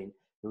Stuart's point,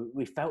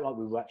 we felt like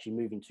we were actually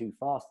moving too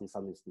fast in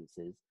some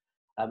instances.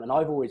 And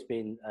I've always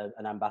been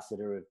an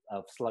ambassador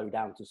of slow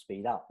down to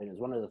speed up. And it was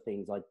one of the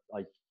things I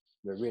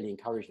really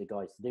encouraged the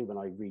guys to do when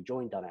I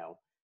rejoined Dunelm,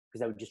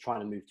 because they were just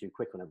trying to move too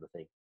quick on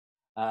everything.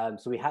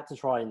 So we had to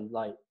try and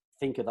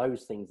think of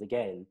those things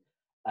again,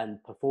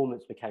 and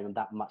performance became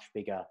that much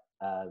bigger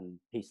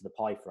piece of the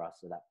pie for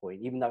us at that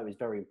point. Even though it was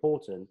very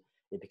important,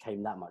 it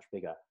became that much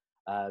bigger.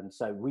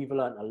 So we've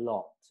learned a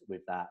lot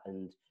with that.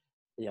 And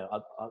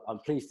I'm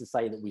pleased to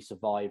say that we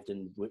survived,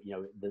 and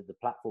the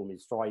platform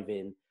is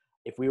thriving.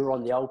 If we were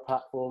on the old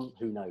platform,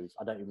 who knows?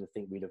 I don't even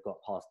think we'd have got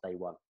past day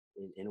one,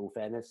 in all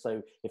fairness. So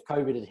if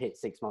COVID had hit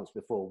 6 months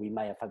before, we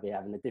may have been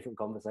having a different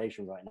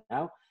conversation right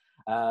now.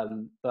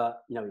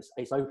 But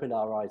it's opened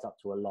our eyes up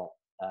to a lot.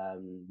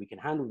 We can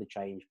handle the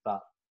change,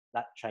 but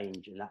that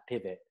change and that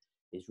pivot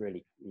is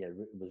really,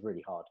 was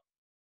really hard.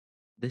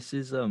 This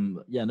is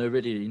yeah, no,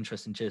 really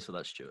interesting. Cheers for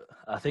that, Stuart.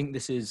 I think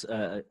this is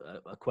a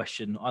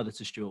question either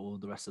to Stuart or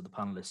the rest of the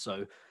panelists.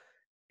 So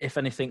if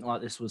anything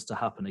like this was to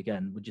happen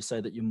again, would you say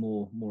that you're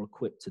more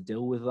equipped to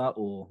deal with that,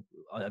 or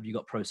have you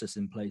got process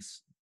in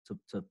place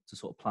to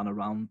sort of plan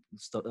around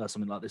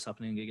something like this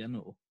happening again?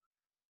 Or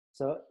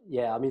so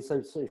yeah, I mean,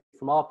 so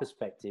from our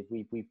perspective,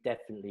 we've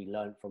definitely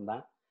learned from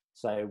that.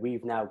 So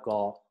we've now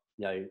got,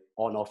 you know,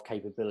 on-off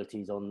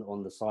capabilities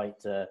on the site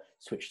to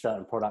switch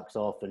certain products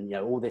off, and, you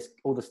know,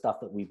 all the stuff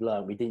that we've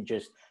learned. We didn't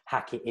just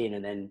hack it in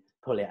and then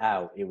pull it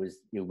out. It was,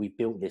 you know, we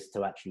built this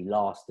to actually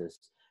last us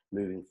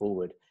moving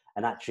forward.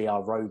 And actually,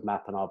 our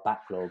roadmap and our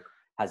backlog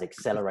has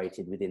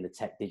accelerated within the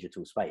tech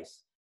digital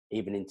space,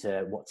 even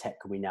into what tech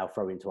can we now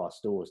throw into our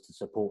stores to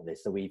support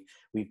this. So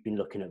we've been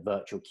looking at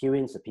virtual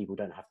queuing, so people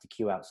don't have to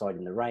queue outside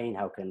in the rain.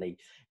 How can they,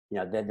 you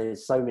know,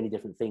 there's so many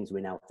different things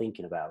we're now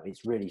thinking about.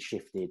 It's really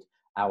shifted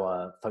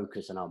our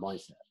focus and our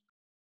mindset.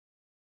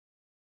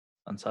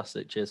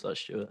 fantastic. Cheers for that,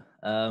 Stuart.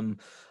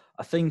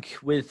 I think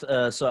with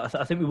so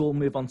I think we will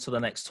move on to the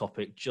next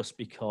topic, just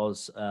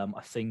because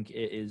I think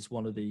it is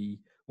one of the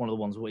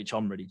ones which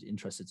I'm really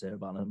interested to hear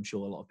about, and I'm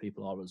sure a lot of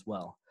people are as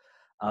well.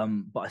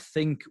 But I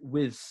think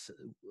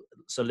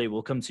so Leigh,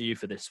 we'll come to you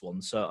for this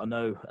one. So I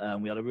know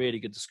we had a really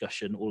good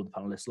discussion, all of the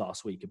panelists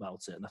last week,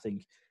 about it, and I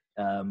think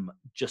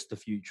just the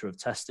future of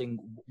testing.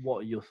 What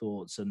are your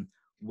thoughts, and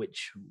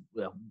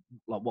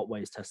what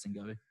way is testing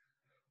going?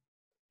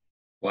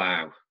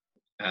 Wow.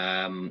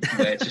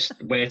 Where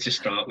to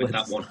start with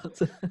that one?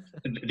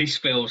 This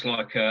feels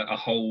like a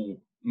whole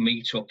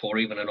meetup or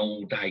even an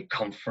all-day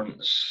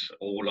conference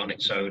all on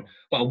its own.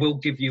 But I will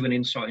give you an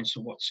insight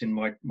into what's in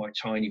my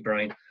tiny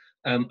brain.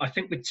 I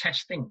think with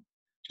testing,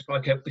 just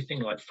like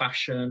everything, like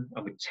fashion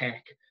and with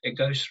tech, it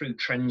goes through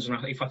trends. And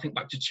if I think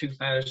back to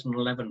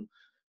 2011,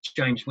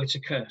 James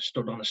Whittaker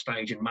stood on a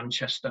stage in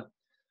Manchester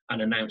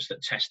and announced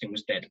that testing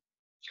was dead.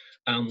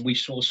 We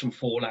saw some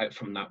fallout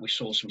from that. We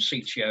saw some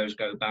CTOs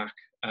go back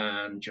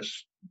and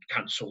just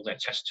cancel their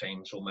test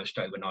teams almost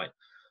overnight.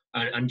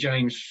 And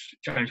James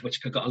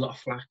Whittaker got a lot of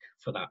flack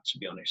for that, to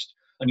be honest.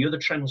 And the other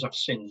trends I've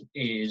seen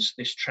is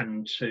this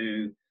trend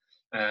to,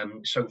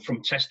 so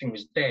from testing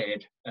was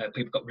dead,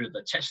 people got rid of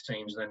their test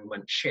teams, then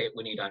went, shit,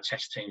 we need our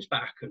test teams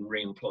back, and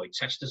re-employed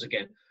testers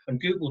again.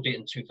 And Google did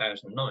in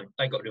 2009.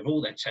 They got rid of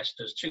all their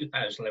testers.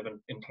 2011,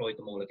 employed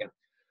them all again.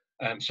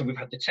 So we've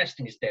had the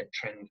testing is dead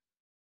trend.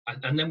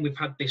 And then we've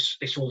had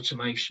this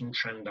automation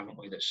trend, haven't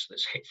we, that's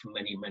hit for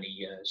many, many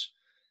years.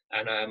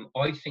 And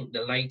I think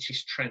the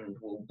latest trend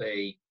will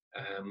be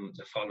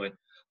the following.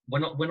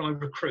 When I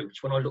recruit,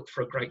 when I look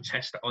for a great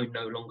tester, I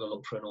no longer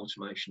look for an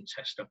automation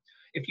tester.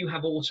 If you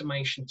have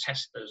automation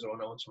testers or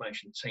an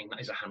automation team,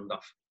 that is a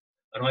handoff.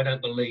 And I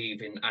don't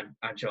believe in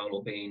agile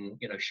or being,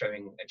 you know,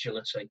 showing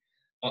agility.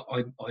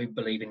 I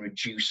believe in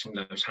reducing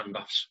those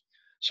handoffs.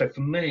 So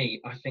for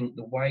me, I think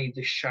the way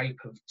the shape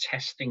of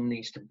testing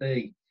needs to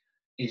be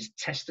is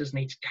testers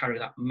need to carry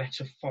that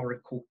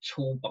metaphorical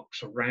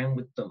toolbox around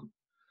with them.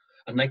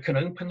 And they can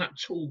open that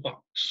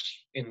toolbox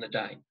in the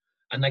day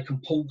and they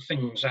can pull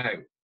things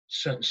out,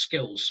 certain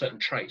skills, certain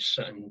traits,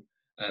 certain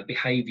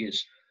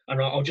behaviors. And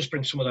I'll just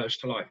bring some of those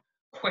to life.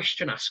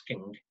 Question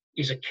asking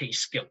is a key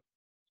skill.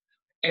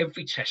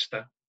 Every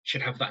tester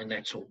should have that in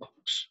their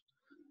toolbox.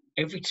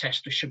 Every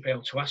tester should be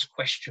able to ask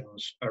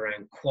questions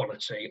around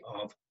quality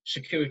of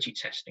security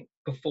testing,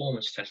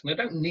 performance testing.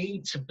 They don't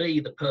need to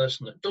be the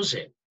person that does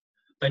it.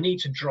 They need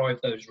to drive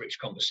those rich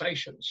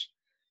conversations.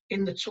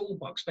 In the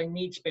toolbox, they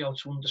need to be able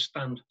to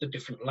understand the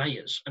different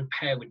layers and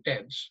pair with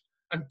devs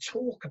and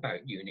talk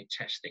about unit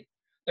testing.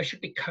 They should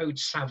be code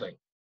savvy.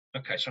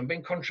 Okay, so I'm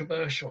being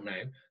controversial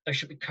now. They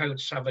should be code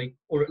savvy,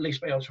 or at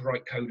least be able to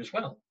write code as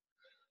well.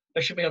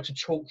 They should be able to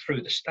talk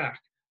through the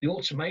stack. The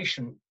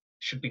automation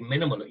should be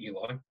minimal at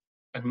UI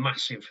and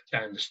massive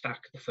down the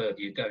stack the further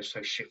you go,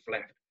 so shift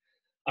left.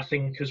 I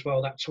think as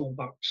well that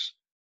toolbox,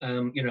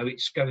 you know,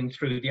 it's going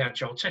through the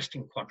agile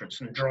testing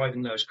quadrants and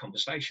driving those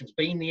conversations,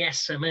 being the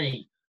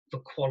SME for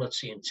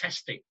quality and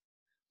testing,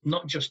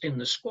 not just in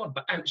the squad,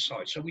 but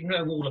outside. So we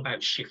know all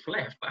about shift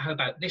left, but how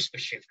about this for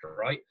shift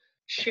right?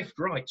 Shift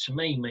right to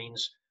me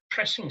means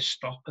pressing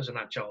stop as an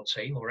agile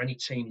team or any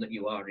team that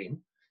you are in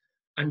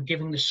and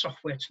giving the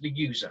software to the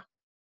user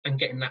and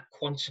getting that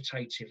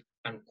quantitative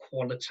and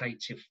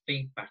qualitative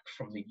feedback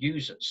from the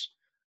users.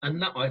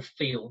 And that, I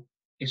feel,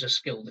 is a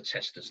skill that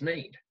testers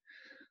need.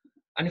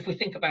 And if we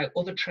think about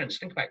other trends,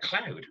 think about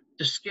cloud,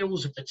 the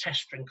skills of the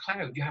tester in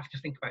cloud, you have to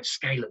think about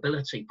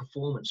scalability,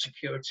 performance,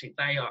 security.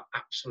 They are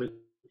absolutely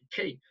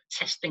key.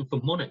 Testing for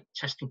money,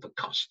 testing for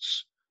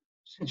costs.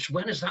 Since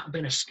when has that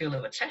been a skill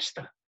of a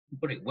tester?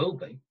 But it will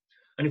be.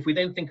 And if we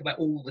then think about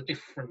all the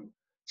different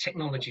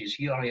technologies,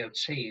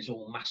 IoT is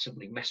all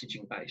massively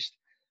messaging based.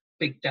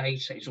 Big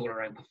data is all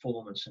around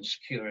performance and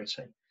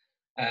security.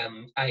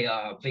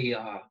 AR,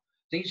 VR,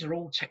 these are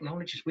all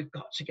technologies we've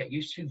got to get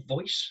used to.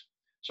 Voice.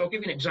 So I'll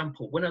give you an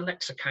example. When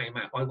Alexa came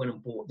out, I went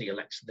and bought the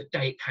Alexa the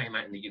day it came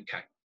out in the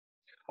UK.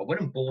 I went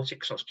and bought it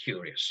because I was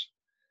curious.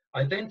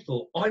 I then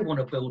thought, I want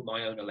to build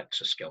my own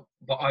Alexa skill,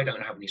 but I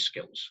don't have any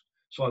skills.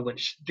 So I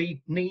went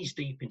knees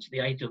deep into the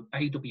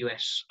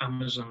AWS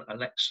Amazon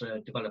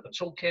Alexa Developer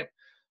Toolkit.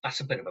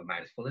 That's a bit of a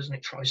mouthful, isn't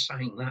it? Try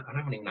saying that. I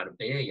haven't even had a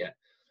beer yet.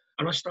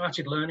 And I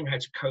started learning how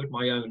to code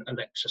my own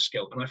Alexa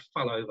skill, and I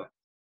fell over.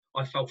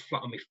 I fell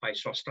flat on my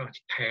face, so I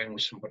started pairing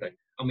with somebody,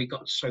 and we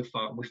got so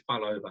far, and we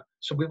fell over.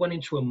 So we went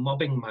into a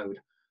mobbing mode,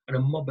 and a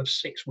mob of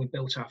 6, we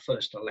built our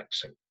first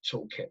Alexa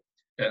toolkit,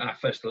 our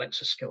first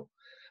Alexa skill.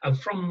 And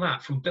from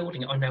that, from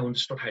building it, I now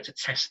understood how to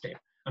test it.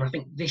 And I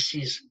think this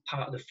is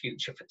part of the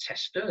future for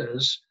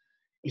testers,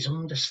 is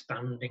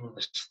understanding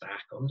the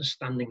stack,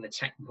 understanding the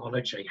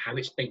technology, how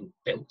it's being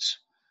built,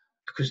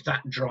 because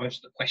that drives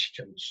the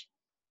questions.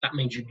 That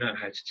means you know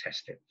how to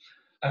test it.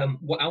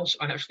 What else?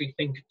 I actually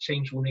think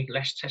teams will need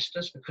less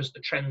testers, because the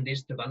trend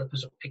is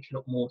developers are picking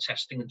up more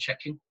testing and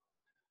checking.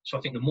 So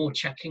I think the more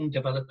checking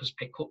developers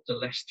pick up, the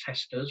less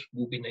testers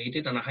will be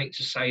needed. And I hate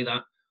to say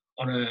that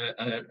on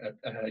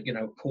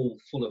a call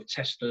full of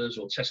testers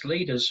or test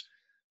leaders,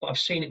 but I've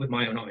seen it with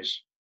my own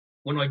eyes.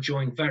 When I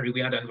joined Very,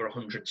 we had over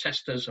 100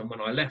 testers, and when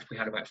I left, we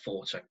had about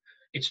 40.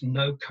 It's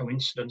no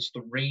coincidence.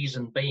 The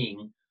reason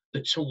being,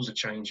 the tools are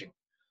changing.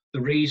 The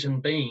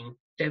reason being,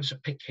 devs are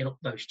picking up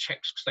those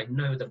checks because they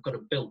know they've got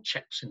to build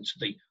checks into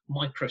the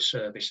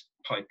microservice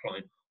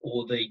pipeline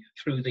or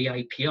through the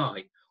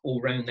API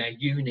or around their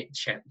unit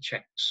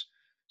checks.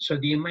 So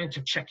the amount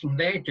of checking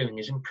they're doing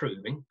is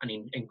improving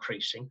and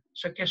increasing.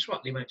 So guess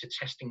what? The amount of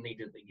testing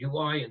needed at the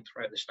UI and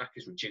throughout the stack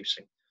is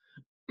reducing.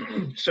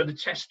 So the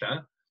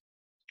tester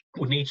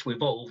will need to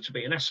evolve to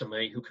be an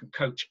SME who can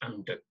coach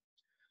and do.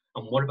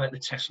 And what about the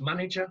test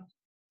manager?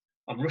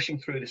 I'm rushing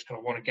through this because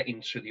I want to get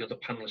into the other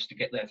panelists to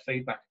get their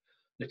feedback.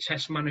 The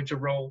test manager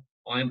role,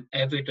 I am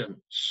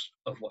evidence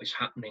of what is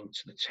happening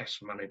to the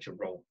test manager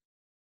role.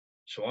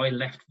 So I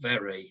left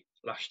Very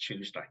last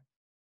Tuesday,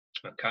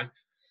 okay?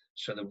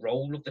 So the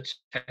role of the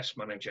test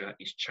manager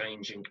is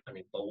changing and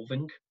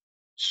evolving.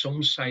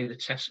 Some say the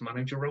test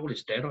manager role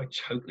is dead. I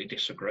totally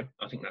disagree.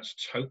 I think that's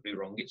totally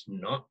wrong. It's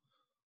not.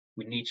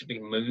 We need to be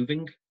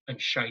moving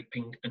and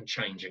shaping and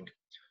changing.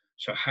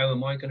 So how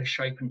am I going to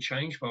shape and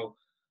change? Well,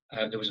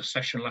 there was a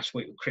session last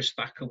week with Chris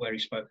Thacker where he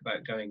spoke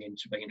about going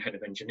into being head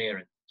of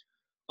engineering.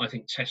 I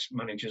think test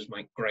managers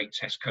make great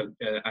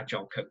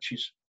agile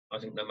coaches. I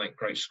think they make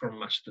great scrum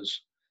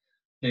masters.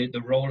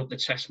 The role of the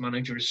test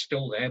manager is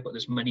still there, but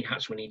there's many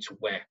hats we need to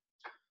wear.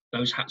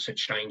 Those hats are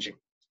changing,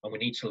 and we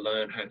need to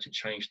learn how to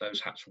change those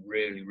hats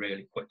really,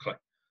 really quickly.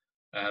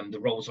 The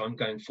roles I'm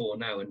going for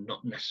now are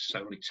not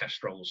necessarily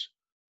test roles.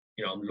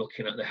 You know, I'm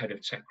looking at the head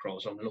of tech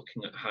roles. I'm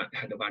looking at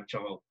head of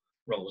agile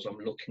roles. I'm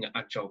looking at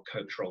agile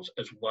coach roles,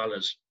 as well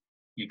as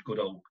your good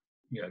old,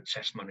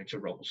 test manager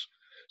roles.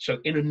 So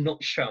in a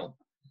nutshell,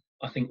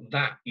 I think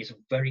that is a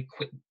very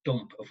quick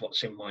dump of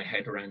what's in my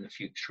head around the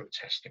future of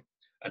testing.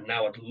 And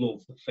now I'd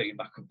love the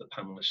feedback of the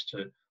panelists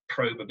to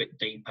probe a bit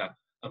deeper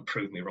and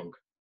prove me wrong.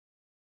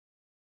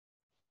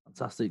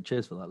 Fantastic.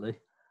 Cheers for that, Leigh.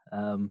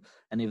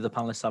 Any of the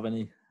panelists have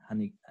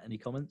any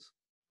comments?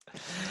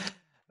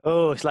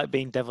 Oh, it's like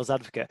being devil's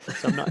advocate.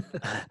 So I'm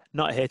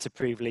not here to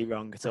prove Leigh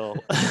wrong at all.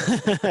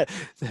 a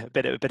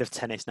bit of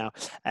tennis now.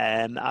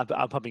 I'm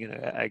probably going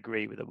to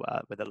agree with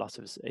a lot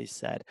of he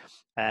said.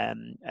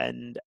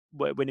 And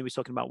when he was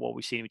talking about what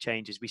we've seen with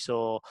changes, we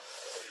saw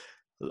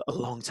a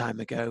long time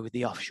ago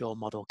the offshore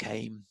model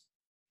came.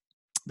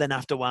 Then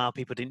after a while,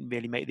 people didn't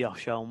really make the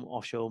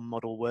offshore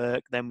model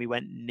work. Then we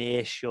went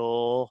near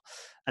shore,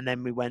 and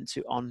then we went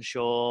to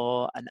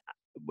onshore, and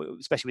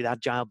especially with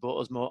agile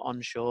brought us more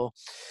onshore.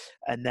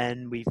 And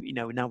then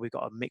now we've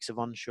got a mix of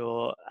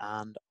onshore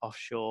and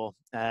offshore.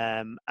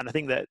 And I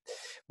think that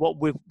what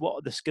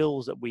the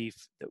skills that we've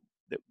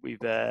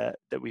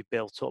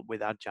built up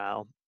with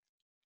agile.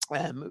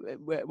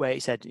 Where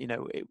he said,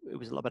 it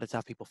was a lot better to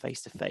have people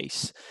face to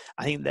face.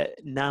 I think that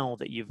now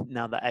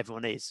that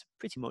everyone is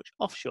pretty much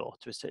offshore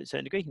to a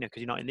certain degree, because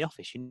you're not in the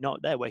office, you're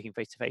not there working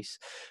face to face.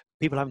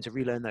 People having to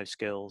relearn those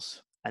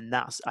skills, and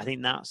I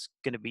think that's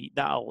going to be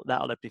that'll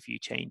have a few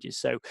changes.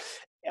 So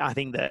I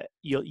think that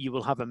you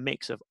will have a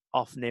mix of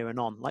off, near, and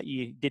on, like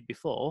you did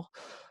before,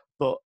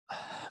 but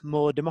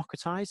more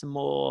democratized and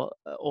more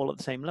all at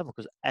the same level,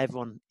 because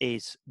everyone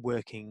is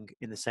working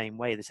in the same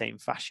way, the same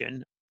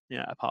fashion.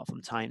 Apart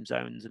from time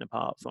zones and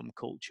apart from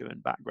culture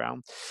and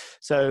background.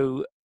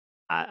 So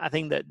I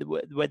think that the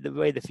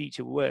way the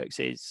future works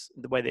is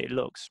the way that it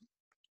looks.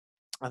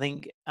 I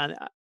think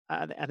that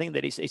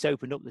it's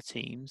opened up the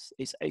teams.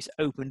 It's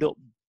opened up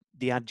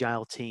the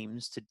agile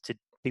teams to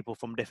people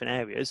from different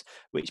areas,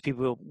 which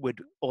people would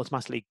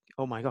automatically,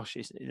 oh my gosh,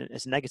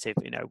 it's negative.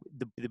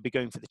 They'd be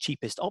going for the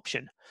cheapest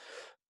option.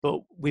 But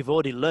we've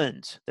already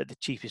learned that the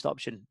cheapest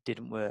option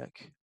didn't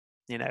work.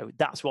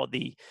 That's what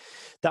the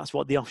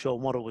offshore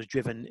model was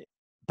driven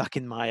back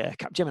in my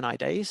Capgemini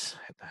days.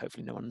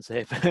 Hopefully no one's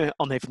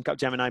on there from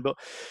Capgemini, but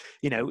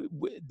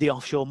the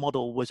offshore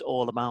model was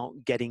all about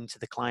getting to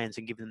the clients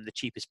and giving them the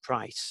cheapest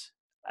price.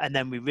 And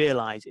then we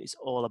realized it's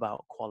all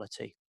about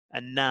quality.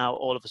 And now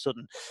all of a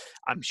sudden,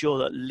 I'm sure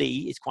that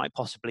Leigh is quite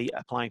possibly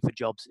applying for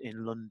jobs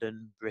in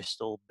London,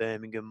 Bristol,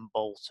 Birmingham,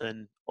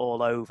 Bolton,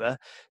 all over,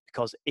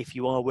 because if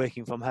you are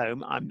working from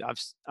home,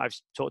 I've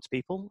talked to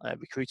people,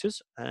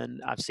 recruiters,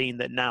 and I've seen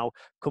that now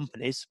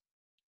companies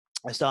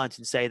are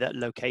starting to say that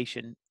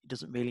location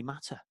doesn't really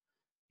matter.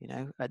 You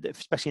know,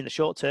 especially in the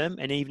short term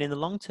and even in the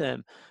long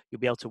term, you'll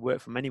be able to work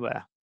from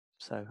anywhere.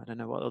 So I don't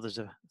know what others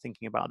are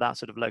thinking about that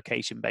sort of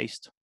location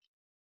based.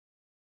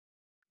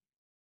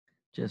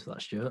 Cheers for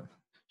that, Stuart.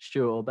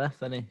 Stuart or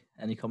Beth,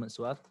 any comments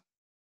to add?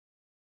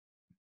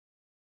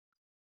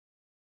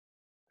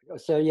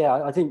 So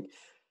yeah, I think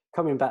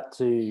coming back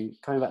to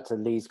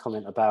Leigh's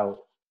comment about,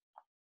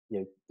 you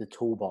know, the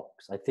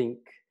toolbox, I think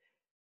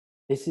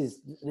this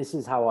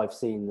is how I've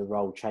seen the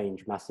role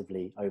change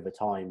massively over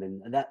time,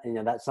 and that, you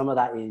know, that some of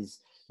that is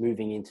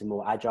moving into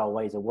more agile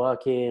ways of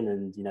working,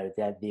 and, you know,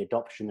 the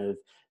adoption of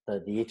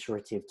the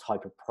iterative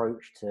type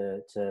approach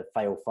to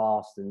fail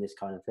fast and this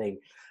kind of thing.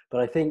 But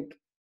I think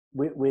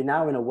we're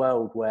now in a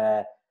world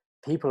where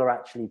people are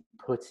actually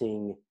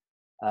putting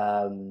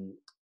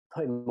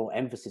more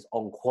emphasis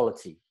on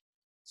quality.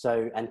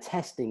 So, and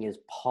testing is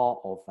part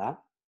of that.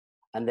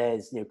 And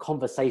there's, you know,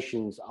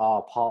 conversations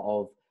are part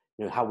of,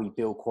 you know, how we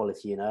build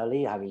quality in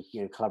early, having,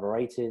 you know,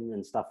 collaborating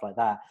and stuff like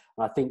that.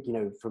 And I think, you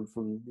know, from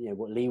you know,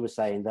 what Leigh was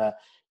saying, that,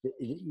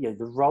 you know,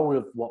 the role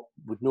of what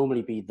would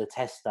normally be the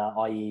tester,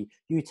 i.e.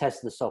 you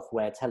test the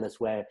software, tell us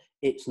where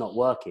it's not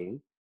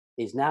working,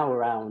 is now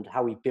around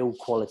how we build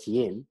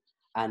quality in,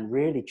 and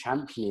really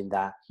championing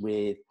that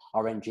with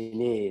our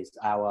engineers,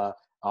 our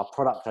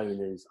product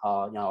owners,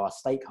 our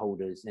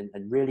stakeholders, and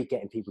really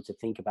getting people to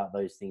think about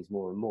those things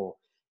more and more.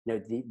 You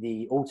know,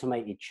 the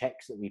automated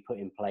checks that we put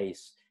in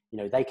place, you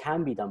know, they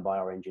can be done by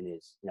our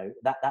engineers. You know,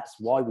 that's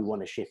why we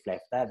want to shift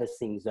left. They're the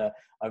things that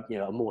are, you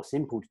know, are more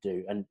simple to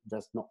do, and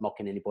that's not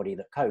knocking anybody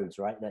that codes,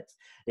 right?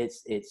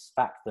 It's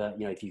fact that,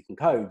 you know, if you can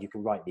code, you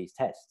can write these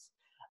tests.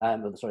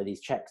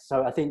 These checks.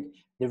 So I think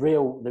the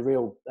real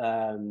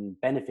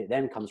benefit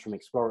then comes from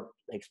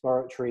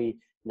exploratory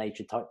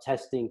nature type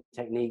testing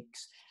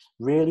techniques,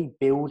 really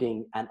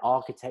building and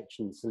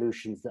architecting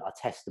solutions that are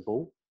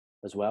testable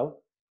as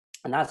well.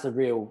 And that's a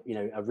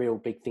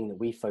real big thing that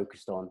we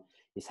focused on,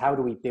 is how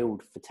do we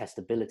build for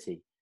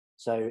testability?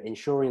 So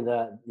ensuring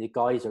that the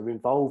guys are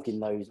involved in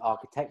those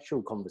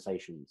architectural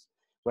conversations,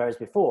 whereas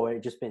before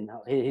it just been,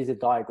 here's a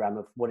diagram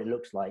of what it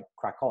looks like,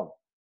 crack on.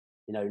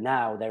 You know,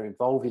 now they're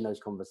involved in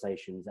those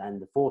conversations,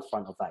 and the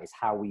forefront of that is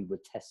how we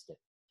would test it.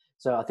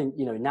 So I think,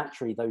 you know,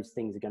 naturally those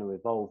things are going to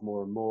evolve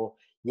more and more.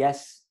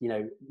 Yes, you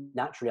know,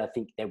 naturally I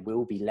think there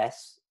will be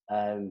less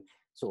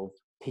sort of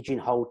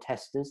pigeonhole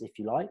testers, if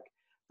you like,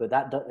 but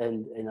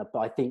but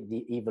I think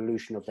the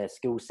evolution of their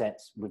skill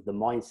sets with the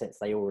mindsets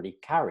they already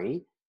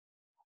carry.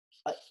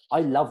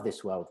 I love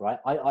this world, right?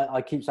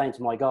 I keep saying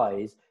to my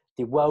guys,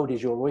 the world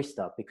is your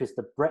oyster, because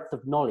the breadth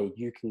of knowledge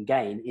you can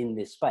gain in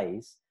this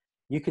space,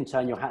 you can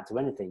turn your hat to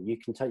anything. You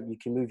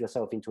can move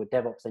yourself into a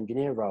DevOps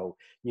engineer role.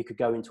 You could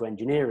go into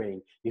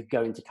engineering. You could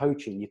go into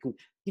coaching. You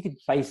could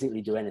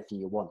basically do anything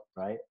you want,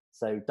 right?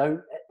 So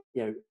don't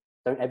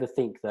ever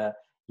think that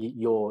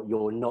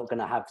you're not going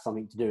to have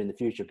something to do in the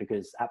future,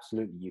 because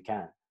absolutely you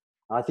can.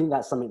 And I think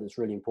that's something that's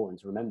really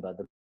important to remember.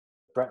 The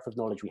breadth of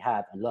knowledge we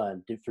have and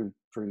learn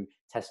through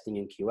testing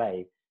and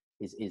QA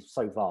is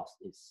so vast.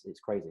 It's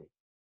crazy.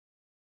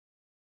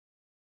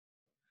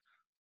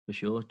 For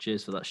sure.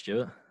 Cheers for that,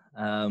 Stuart.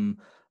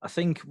 I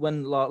think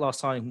when last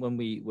time when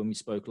we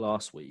spoke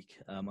last week,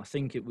 I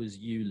think it was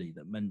you, Leigh,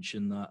 that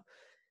mentioned that,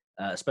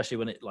 especially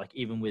when it, like,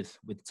 even with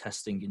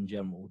testing in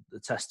general, the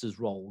tester's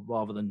role,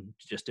 rather than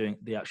just doing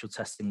the actual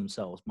testing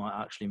themselves,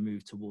 might actually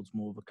move towards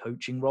more of a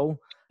coaching role.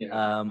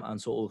 Yeah. And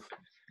sort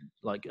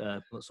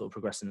of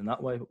progressing in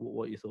that way.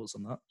 What are your thoughts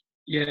on that?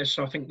 Yeah,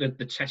 so I think that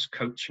the test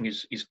coaching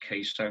is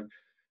key. So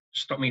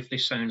stop me if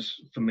this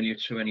sounds familiar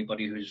to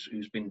anybody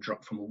who's been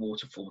dropped from a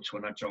waterfall to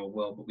an agile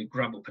world, but we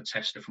grab up a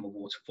tester from a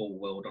waterfall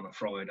world on a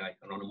Friday,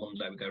 and on a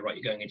Monday we go, right,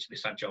 you're going into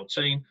this agile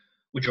team,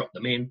 we drop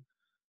them in,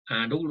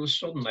 and all of a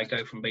sudden they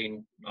go from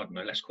being, I don't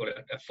know, let's call it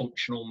a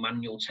functional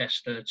manual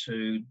tester,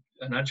 to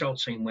an agile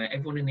team where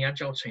everyone in the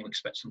agile team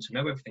expects them to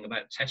know everything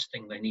about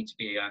testing. They need to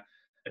be a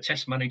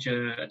test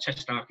manager, a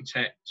test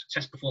architect, a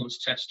test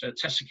performance tester,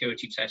 test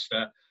security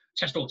tester,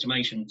 test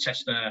automation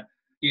tester,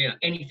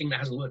 anything that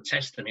has the word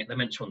test in it, they're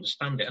meant to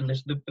understand it. And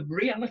the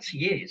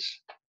reality is,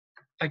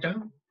 they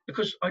don't,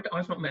 because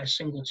I've not met a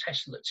single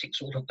tester that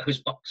ticks all of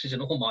those boxes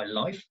in all my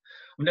life.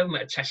 I've never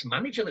met a test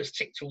manager that's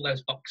ticked all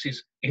those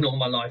boxes in all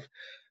my life.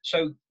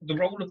 So the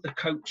role of the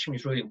coaching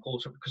is really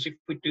important, because if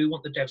we do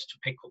want the devs to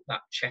pick up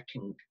that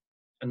checking,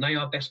 and they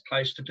are best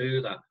placed to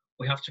do that,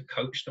 we have to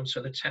coach them. So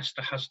the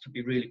tester has to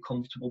be really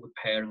comfortable with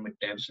pairing with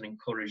devs and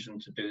encourage them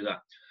to do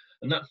that.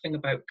 And that thing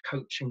about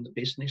coaching the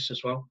business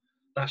as well,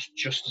 that's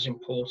just as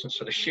important.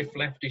 So the shift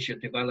left is your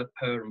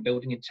developer and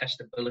building in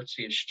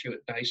testability, as Stuart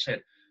Day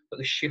said, but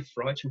the shift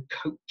right and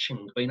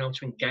coaching, being able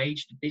to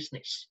engage the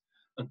business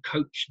and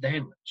coach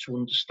them to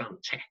understand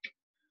tech,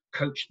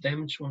 coach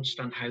them to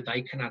understand how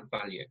they can add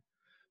value.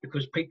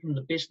 Because people in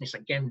the business,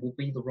 again, will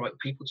be the right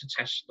people to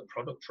test the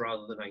product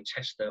rather than a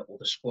tester or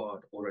the squad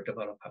or a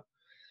developer.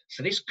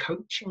 So this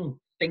coaching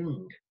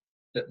thing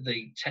that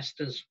the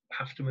testers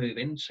have to move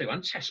into,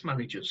 and test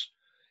managers,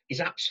 is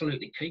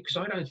absolutely key, because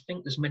I don't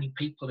think there's many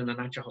people in an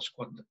agile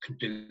squad that can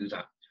do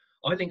that.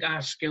 I think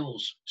our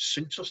skills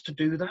suit us to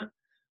do that.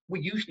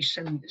 We usually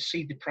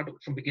see the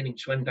product from beginning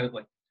to end, don't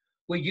we?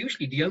 We're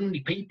usually the only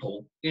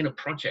people in a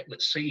project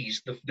that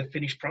sees the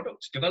finished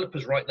product.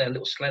 Developers write their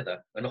little slather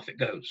and off it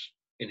goes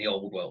in the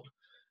old world.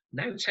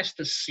 Now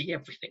testers see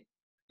everything.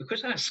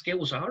 Because our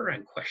skills are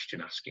around question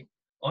asking,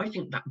 I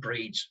think that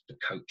breeds the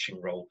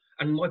coaching role.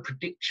 And my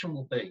prediction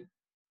will be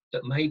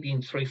that maybe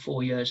in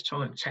 3-4 years'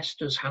 time,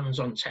 testers'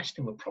 hands-on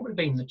testing will probably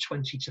be in the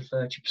 20 to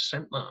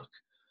 30% mark.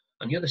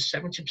 And the other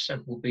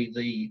 70% will be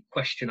the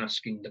question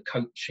asking, the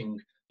coaching,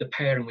 the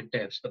pairing with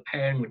devs, the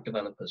pairing with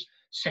developers,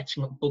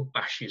 setting up bug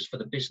bashes for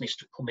the business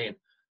to come in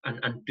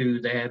and do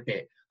their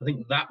bit. I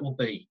think that will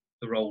be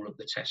the role of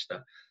the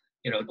tester.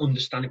 You know,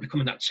 understanding,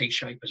 becoming that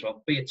T-shape as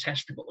well. Be a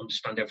tester, but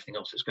understand everything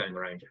else that's going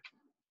around you.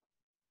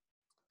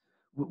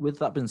 With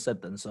that being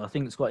said then, so I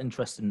think it's quite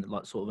interesting,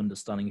 like sort of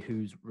understanding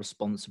whose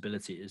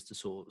responsibility it is to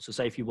so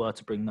say if you were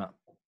to bring that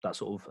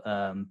sort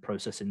of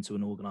process into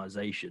an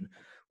organization,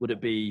 would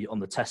it be on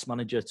the test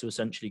manager to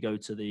essentially go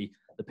to the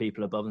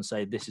people above and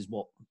say, this is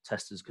what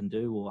testers can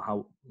do, or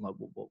how, like,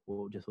 what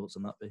would your thoughts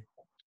on that be?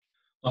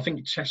 I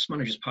think test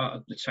managers, part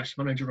of the test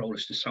manager role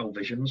is to sell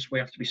visions. We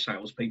have to be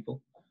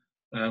salespeople.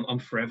 I'm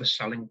forever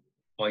selling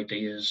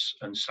ideas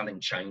and selling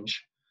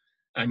change.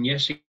 And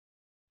yes,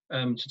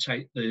 to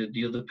take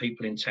the other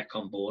people in tech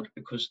on board,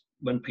 because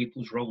when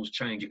people's roles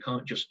change, you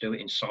can't just do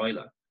it in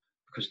silo,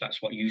 because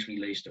that's what usually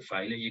leads to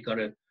failure. You've got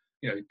to,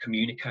 you know,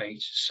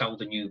 communicate, sell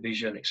the new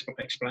vision,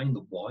 explain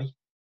the why.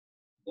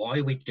 Why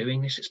are we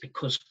doing this? It's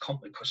because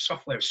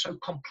software is so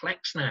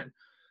complex now.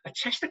 A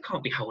tester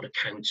can't be held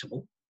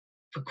accountable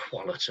for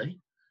quality.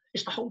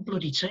 It's the whole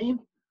bloody team,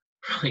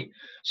 right?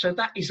 So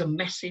that is a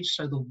message.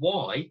 So the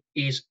why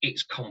is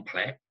it's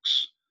complex.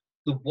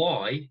 The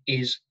why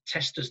is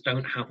testers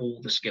don't have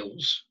all the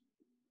skills,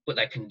 but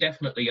they can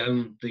definitely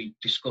own the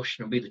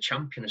discussion and be the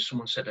champion. As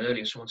someone said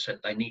earlier, someone said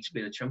they need to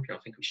be the champion.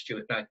 I think it was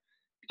Stuart Day.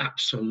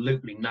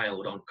 Absolutely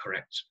nailed on,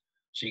 correct.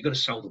 So you've got to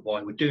sell the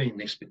why. We're doing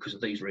this because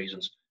of these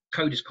reasons.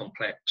 Code is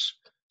complex.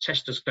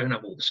 Testers don't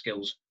have all the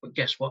skills, but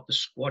guess what? The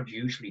squad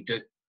usually do.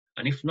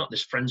 And if not,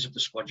 there's friends of the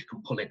squad you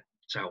can pull in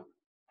to help.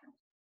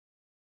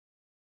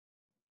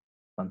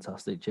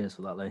 Fantastic, cheers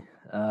for that, Leigh.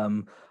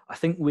 I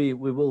think we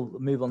will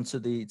move on to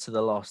the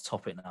last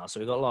topic now. So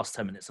we've got the last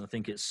 10 minutes, and I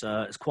think it's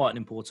quite an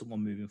important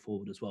one moving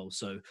forward as well.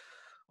 So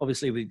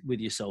obviously with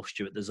yourself,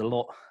 Stuart, there's a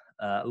lot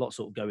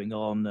sort of going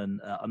on,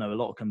 and I know a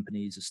lot of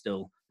companies are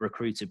still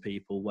recruiting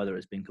people, whether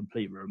it's been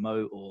completely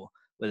remote or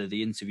whether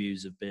the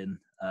interviews have been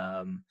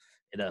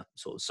in a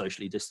sort of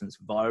socially distanced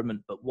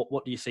environment. But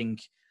what do you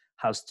think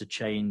has to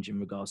change in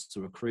regards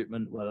to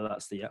recruitment, whether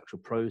that's the actual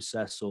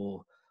process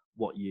or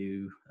what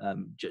you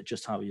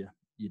just how you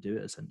do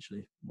it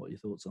essentially? What are your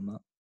thoughts on that?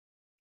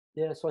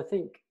 Yeah, so I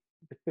think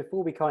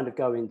before we kind of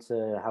go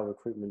into how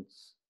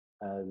recruitment's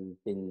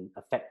been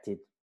affected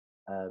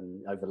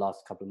over the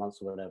last couple of months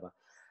or whatever,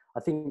 I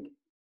think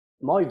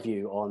my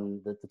view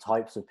on the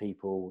types of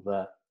people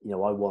that, you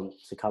know, I want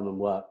to come and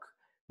work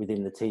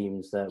within the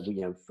teams that we,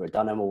 you know, for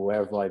Dunham or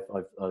wherever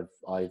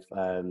I've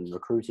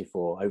recruited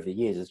for over the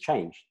years has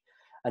changed.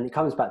 And it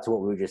comes back to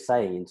what we were just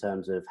saying in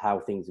terms of how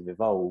things have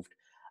evolved.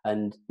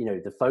 And, you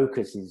know, the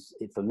focus is,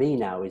 for me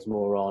now, is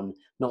more on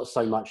not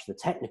so much the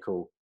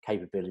technical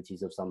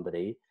capabilities of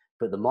somebody,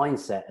 but the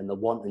mindset and the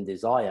want and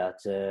desire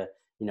to,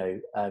 you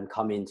know,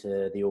 come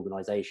into the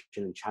organization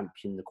and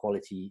champion the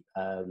quality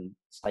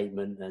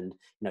statement. And,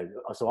 you know,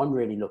 so I'm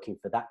really looking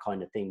for that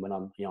kind of thing when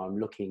I'm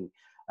looking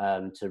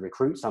to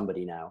recruit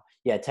somebody now.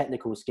 Yeah,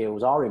 technical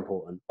skills are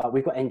important, but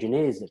we've got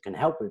engineers that can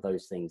help with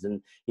those things. And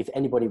if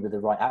anybody with the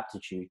right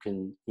aptitude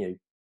can, you know,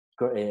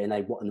 and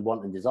they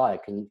want and desire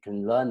can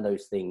learn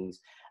those things,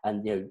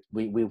 and, you know,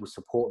 we will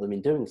support them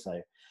in doing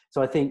so.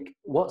 So I think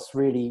what's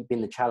really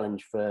been the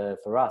challenge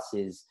for us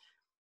is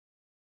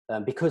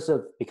because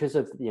of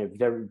you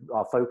know,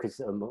 our focus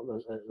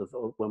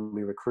of when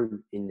we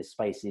recruit in this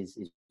space is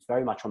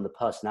very much on the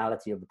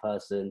personality of the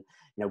person,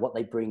 you know, what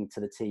they bring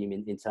to the team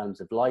in terms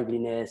of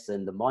liveliness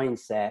and the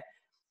mindset.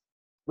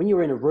 When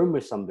you're in a room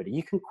with somebody,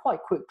 you can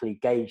quite quickly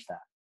gauge that.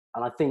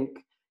 And I think,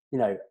 you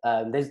know,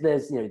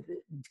 there's you know,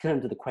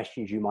 kind of the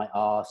questions you might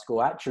ask,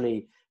 or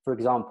actually, for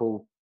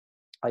example,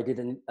 I did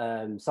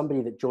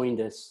somebody that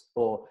joined us,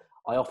 or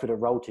I offered a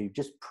role to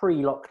just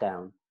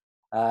pre-lockdown.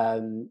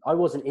 I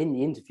wasn't in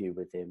the interview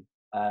with him.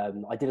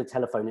 I did a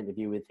telephone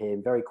interview with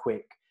him, very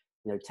quick,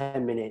 you know,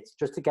 10 minutes,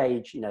 just to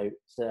gauge, you know,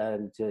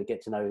 to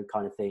get to know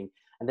kind of thing.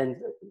 And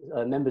then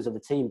members of the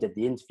team did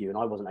the interview, and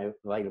I wasn't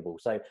available.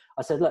 So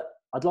I said, look,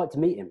 I'd like to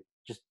meet him.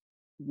 Just,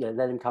 you know,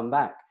 let him come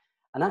back.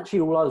 And actually,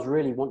 all I was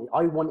really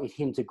I wanted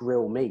him to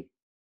grill me.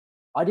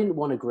 I didn't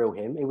want to grill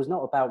him. It was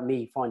not about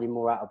me finding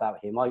more out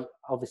about him. I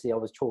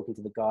was talking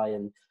to the guy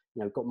and,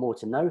 you know, got more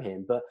to know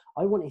him, but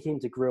I wanted him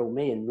to grill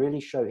me and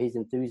really show his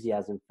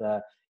enthusiasm for,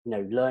 you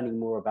know, learning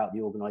more about the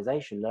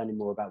organization, learning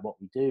more about what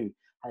we do,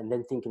 and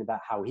then thinking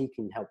about how he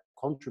can help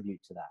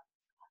contribute to that.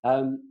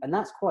 And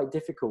that's quite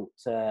difficult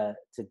to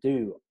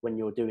do when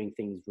you're doing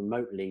things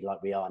remotely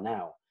like we are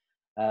now.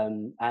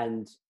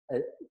 And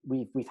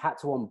we've had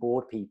to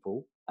onboard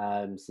people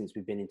since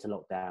we've been into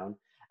lockdown,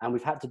 and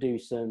we've had to do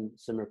some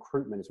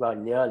recruitment as well.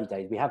 In the early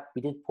days,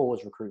 we did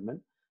pause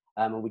recruitment,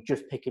 and we're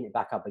just picking it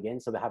back up again.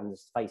 So we're having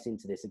to face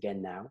into this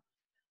again now.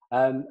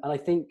 And I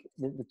think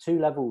the two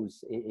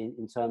levels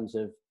in terms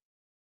of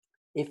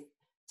if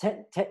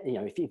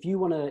you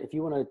want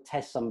to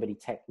test somebody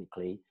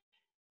technically,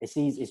 it's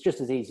easy. It's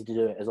just as easy to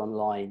do it as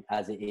online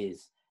as it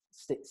is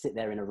sit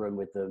there in a room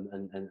with them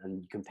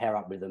and compare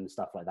up with them and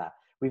stuff like that.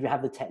 We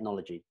have the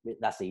technology.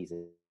 That's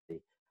easy.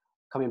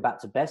 Coming back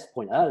to Beth's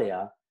point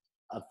earlier,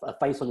 a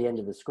face on the end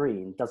of the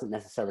screen doesn't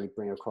necessarily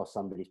bring across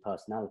somebody's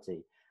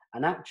personality.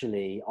 And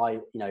actually,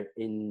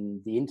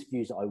 in the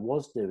interviews that I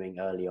was doing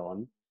early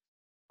on,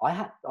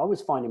 I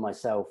was finding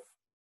myself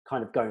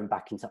kind of going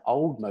back into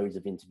old modes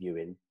of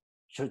interviewing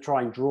to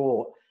try and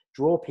draw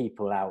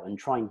people out and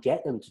try and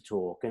get them to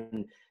talk.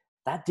 And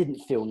that didn't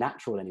feel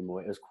natural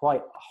anymore. It was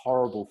quite a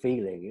horrible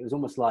feeling. It was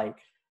almost like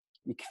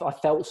I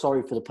felt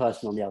sorry for the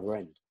person on the other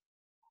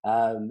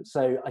end.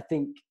 So I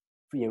think,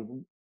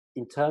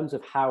 in terms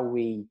of how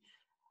we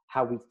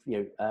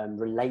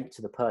relate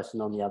to the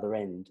person on the other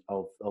end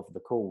of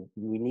the call,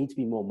 we need to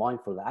be more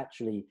mindful that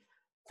actually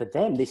for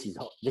them, this is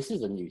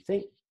a new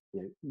thing.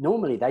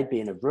 Normally they'd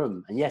be in a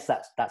room, and yes,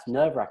 that's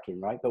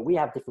nerve-wracking, right? But we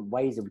have different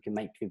ways that we can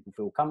make people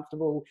feel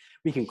comfortable.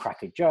 We can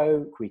crack a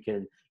joke. We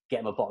can get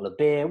them a bottle of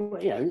beer.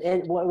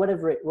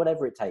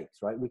 Whatever it takes,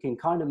 right? We can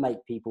kind of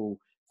make people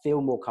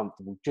feel more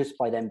comfortable just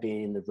by them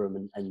being in the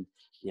room and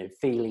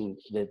feeling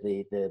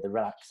the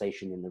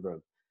relaxation in the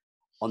room.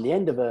 On the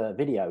end of a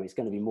video, it's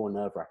going to be more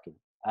nerve-wracking,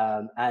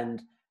 and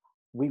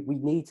we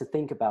need to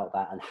think about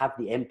that and have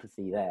the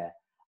empathy there.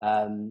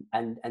 And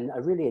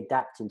really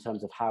adapt in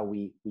terms of how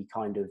we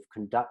kind of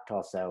conduct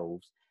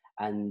ourselves,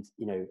 and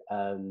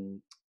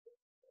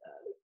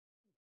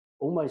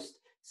almost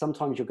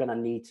sometimes you're going to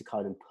need to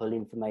kind of pull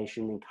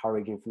information,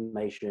 encourage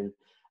information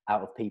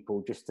out of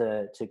people just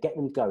to get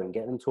them going,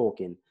 get them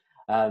talking.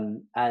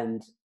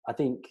 And I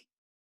think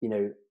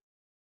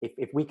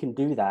if we can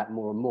do that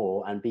more and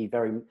more and be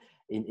very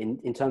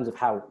in terms of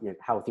how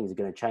things are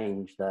going to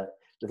change, that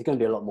there's going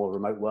to be a lot more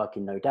remote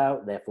working, no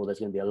doubt. Therefore, there's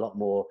going to be a lot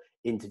more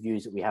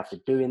interviews that we have to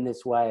do in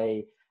this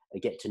way,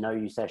 get to know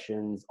you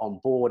sessions,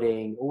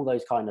 onboarding, all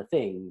those kind of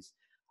things.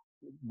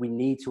 We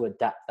need to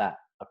adapt that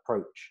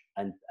approach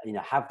and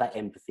have that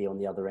empathy on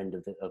the other end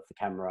of the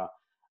camera,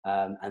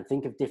 and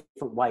think of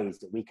different ways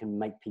that we can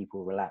make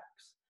people relax.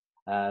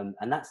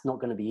 And that's not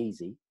going to be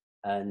easy.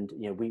 And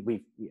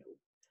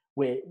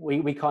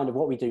we kind of,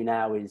 what we do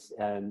now is,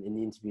 in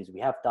the interviews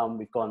we have done,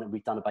 we've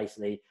done a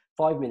basically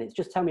 5 minutes.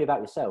 Just tell me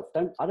about yourself.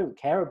 I don't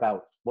care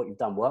about what you've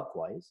done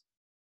work-wise.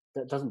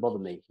 That doesn't bother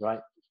me,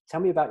 right? Tell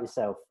me about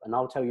yourself and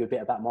I'll tell you a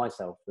bit about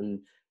myself. And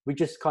we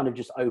just kind of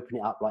just open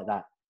it up like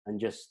that and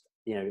just,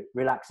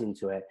 relax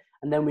into it.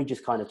 And then we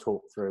just kind of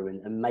talk through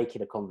and make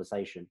it a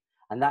conversation.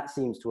 And that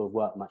seems to have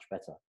worked much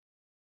better.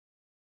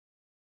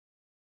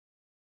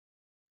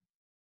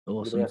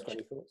 Awesome.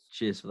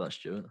 Cheers for that,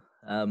 Stuart.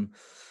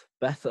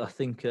 Beth, I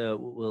think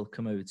we'll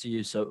come over to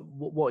you. So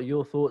what are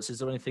your thoughts? Is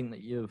there anything that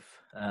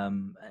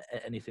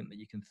anything that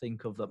you can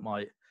think of that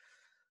might,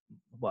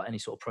 any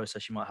sort of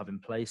process you might have in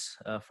place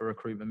for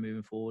recruitment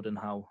moving forward, and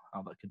how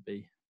that could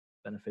be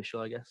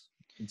beneficial, I guess,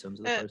 in terms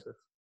of the process?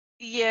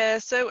 Yeah,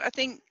 so I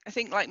think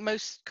like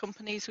most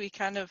companies, we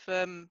kind of,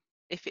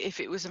 if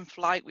it was in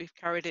flight, we've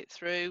carried it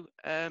through.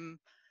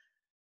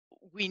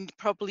 We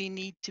probably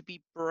need to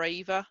be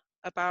braver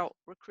about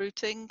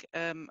recruiting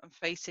and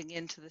facing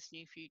into this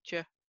new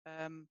future.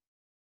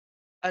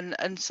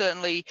 And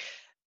certainly,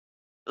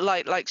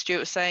 like Stuart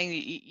was saying,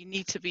 you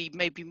need to be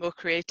maybe more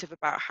creative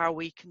about how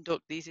we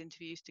conduct these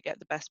interviews to get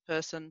the best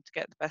person, to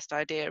get the best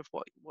idea of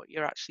what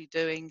you're actually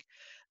doing.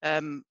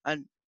 And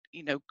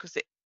because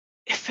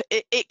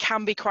it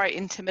can be quite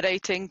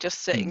intimidating just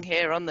sitting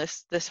here on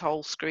this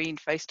whole screen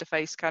face to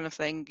face kind of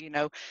thing.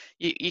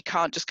 You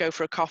can't just go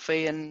for a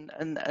coffee and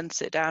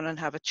sit down and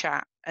have a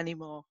chat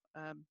anymore.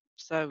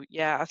 So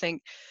yeah, I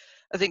think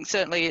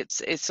certainly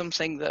it's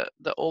something that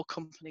all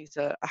companies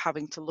are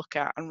having to look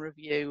at and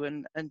review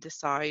and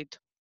decide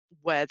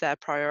where their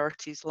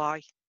priorities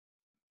lie.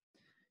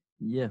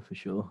 Yeah, for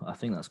sure. I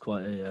think that's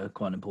quite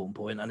an important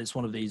point, and it's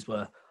one of these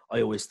where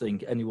I always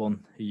think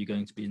anyone who you're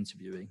going to be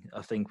interviewing,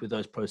 I think with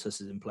those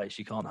processes in place,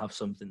 you can't have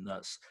something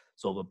that's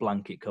sort of a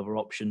blanket cover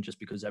option, just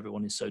because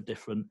everyone is so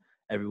different.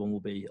 Everyone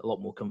will be a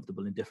lot more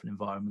comfortable in different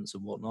environments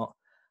and whatnot.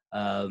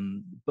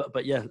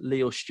 But yeah,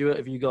 Leigh or Stuart,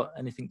 have you got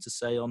anything to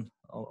say on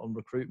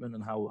recruitment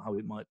and how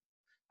you might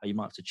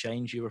have to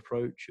change your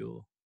approach?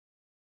 Or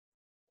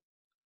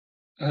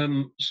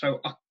so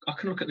I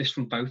can look at this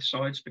from both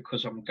sides,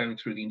 because I'm going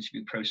through the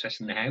interview process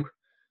now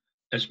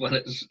as well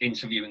as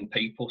interviewing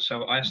people.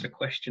 So I asked a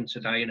question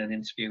today in an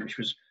interview, which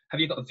was, have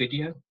you got a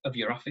video of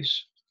your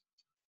office?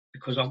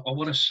 Because I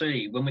want to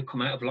see, when we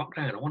come out of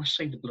lockdown, I want to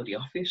see the bloody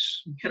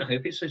office.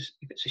 If it's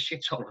a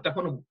shithole, I don't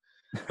want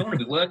to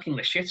be working in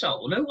a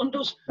shithole. No one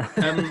does.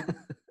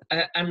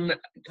 And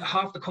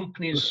half the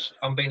companies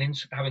I'm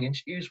having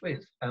interviews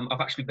with, I've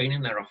actually been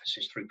in their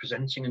offices through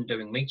presenting and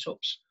doing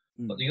meetups,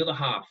 but the other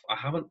half I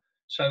haven't.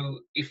 So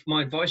if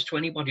my advice to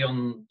anybody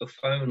on the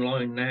phone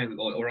line now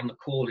or on the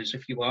call is,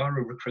 if you are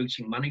a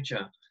recruiting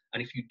manager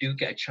and if you do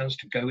get a chance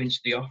to go into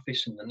the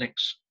office in the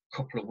next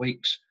couple of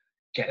weeks,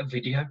 get a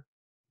video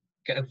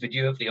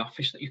of the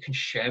office that you can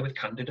share with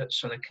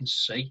candidates so they can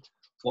see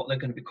what they're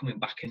going to be coming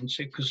back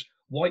into, because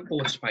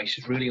whiteboard space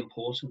is really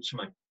important to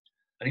me.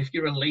 And if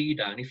you're a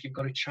leader and if you've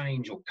got to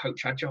change or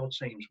coach agile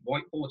teams,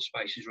 whiteboard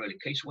space is really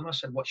key. So when I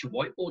said, what's your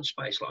whiteboard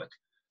space like?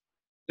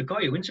 The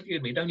guy who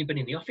interviewed me had only been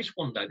in the office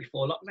one day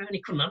before lockdown.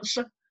 He couldn't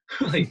answer.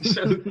 So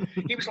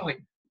he was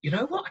like, you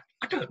know what?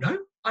 I don't know.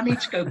 I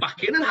need to go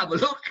back in and have a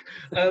look.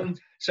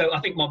 So I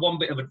think my one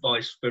bit of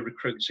advice for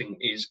recruiting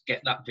is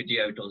get that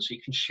video done so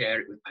you can share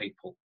it with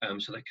people,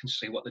 so they can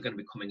see what they're going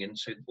to be coming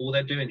into. All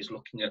they're doing is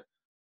looking at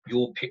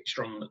your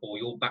picture or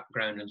your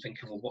background and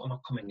thinking, well, what am I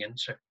coming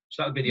into?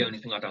 So that would be the only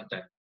thing I'd add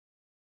there.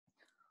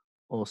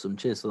 Awesome.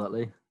 Cheers for that,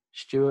 Leigh.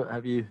 Stuart,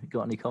 have you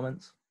got any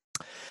comments?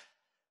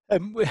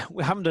 We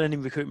haven't done any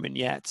recruitment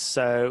yet,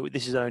 so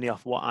this is only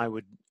off what I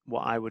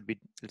would be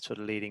sort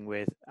of leading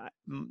with.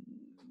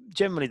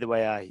 Generally, the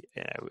way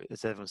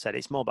as everyone said,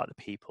 it's more about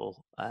the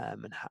people,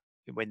 and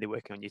when they're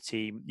working on your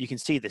team, you can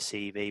see the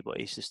CV, but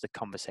it's just the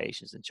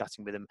conversations and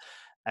chatting with them.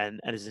 And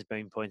as has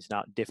been pointed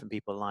out, different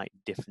people like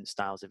different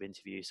styles of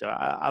interview. So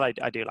I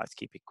do like to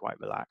keep it quite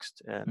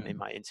relaxed in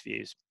my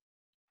interviews.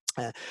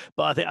 But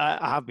I think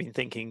I have been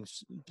thinking,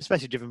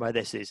 especially driven by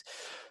this, is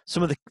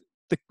some of the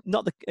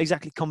not the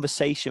exactly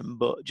conversation,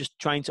 but just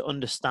trying to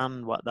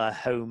understand what their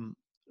home,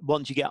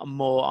 once you get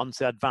more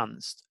onto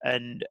advanced,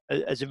 and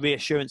as a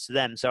reassurance to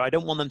them. So I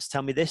don't want them to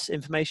tell me this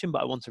information,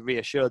 but I want to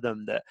reassure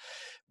them that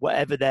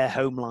whatever their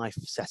home life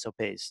setup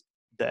is,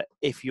 that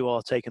if you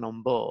are taken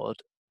on board,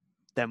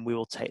 then we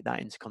will take that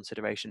into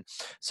consideration.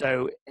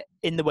 So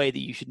in the way that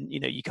you should,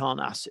 you can't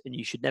ask, and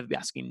you should never be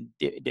asking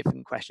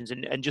different questions,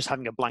 and just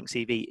having a blank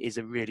CV is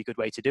a really good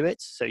way to do it.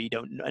 So you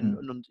don't,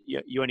 and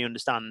you only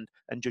understand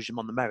and judge them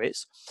on the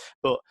merits.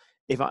 But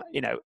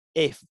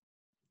if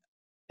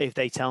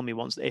they tell me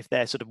once, if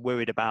they're sort of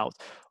worried about,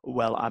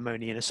 well, I'm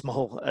only in a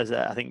small, as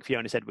I think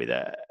Fiona said, with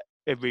a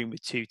room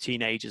with 2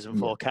 teenagers and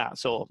 4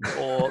 cats, or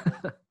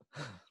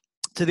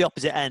to the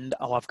opposite end,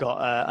 I've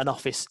got an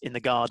office in the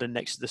garden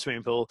next to the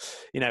swimming pool.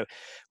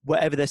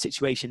 Whatever their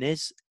situation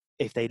is,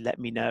 if they let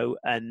me know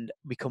and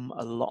become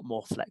a lot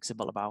more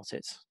flexible about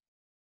it.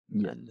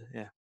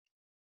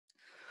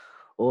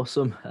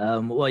 Awesome.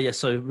 Well, yeah,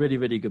 so really,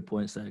 really good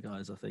points there,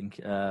 guys, I think,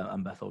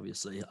 and Beth,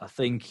 obviously. I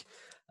think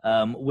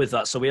with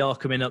that, so we are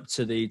coming up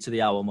to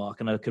the hour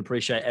mark, and I could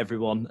appreciate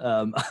everyone.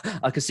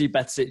 I could see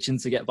Beth's itching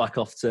to get back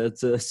off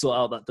to sort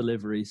out that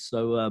delivery.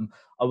 So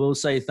I will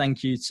say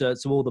thank you to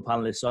all the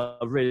panelists. I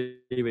really,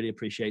 really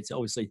appreciate it.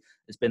 Obviously,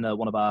 it's been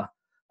one of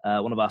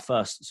our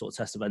first sort of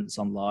test events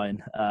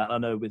online. I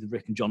know with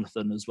Rick and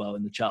Jonathan as well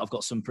in the chat, I've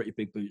got some pretty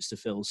big boots to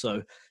fill.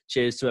 So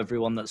cheers to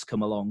everyone that's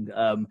come along.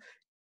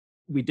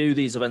 We do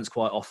these events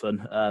quite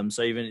often.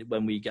 So even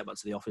when we get back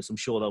to the office, I'm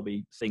sure there'll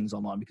be things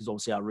online, because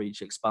obviously our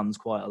reach expands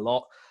quite a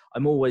lot.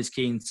 I'm always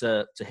keen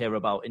to hear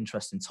about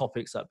interesting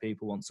topics that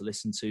people want to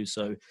listen to.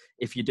 So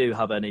if you do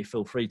have any,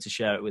 feel free to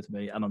share it with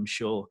me, and I'm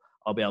sure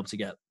I'll be able to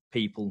get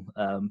people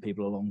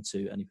along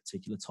to any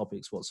particular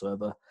topics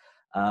whatsoever.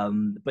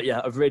 But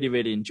yeah, I've really,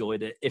 really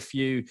enjoyed it. If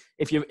you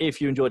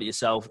enjoyed it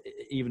yourself,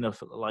 even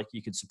if like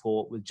you could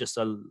support with just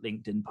a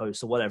LinkedIn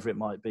post or whatever it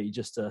might be,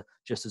 just to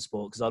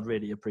support, because I'd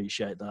really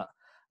appreciate that.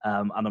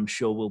 And I'm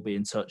sure we'll be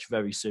in touch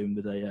very soon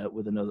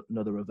with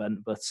another event.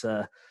 But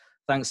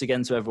thanks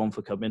again to everyone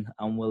for coming,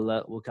 and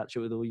we'll catch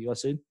up with all you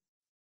guys soon.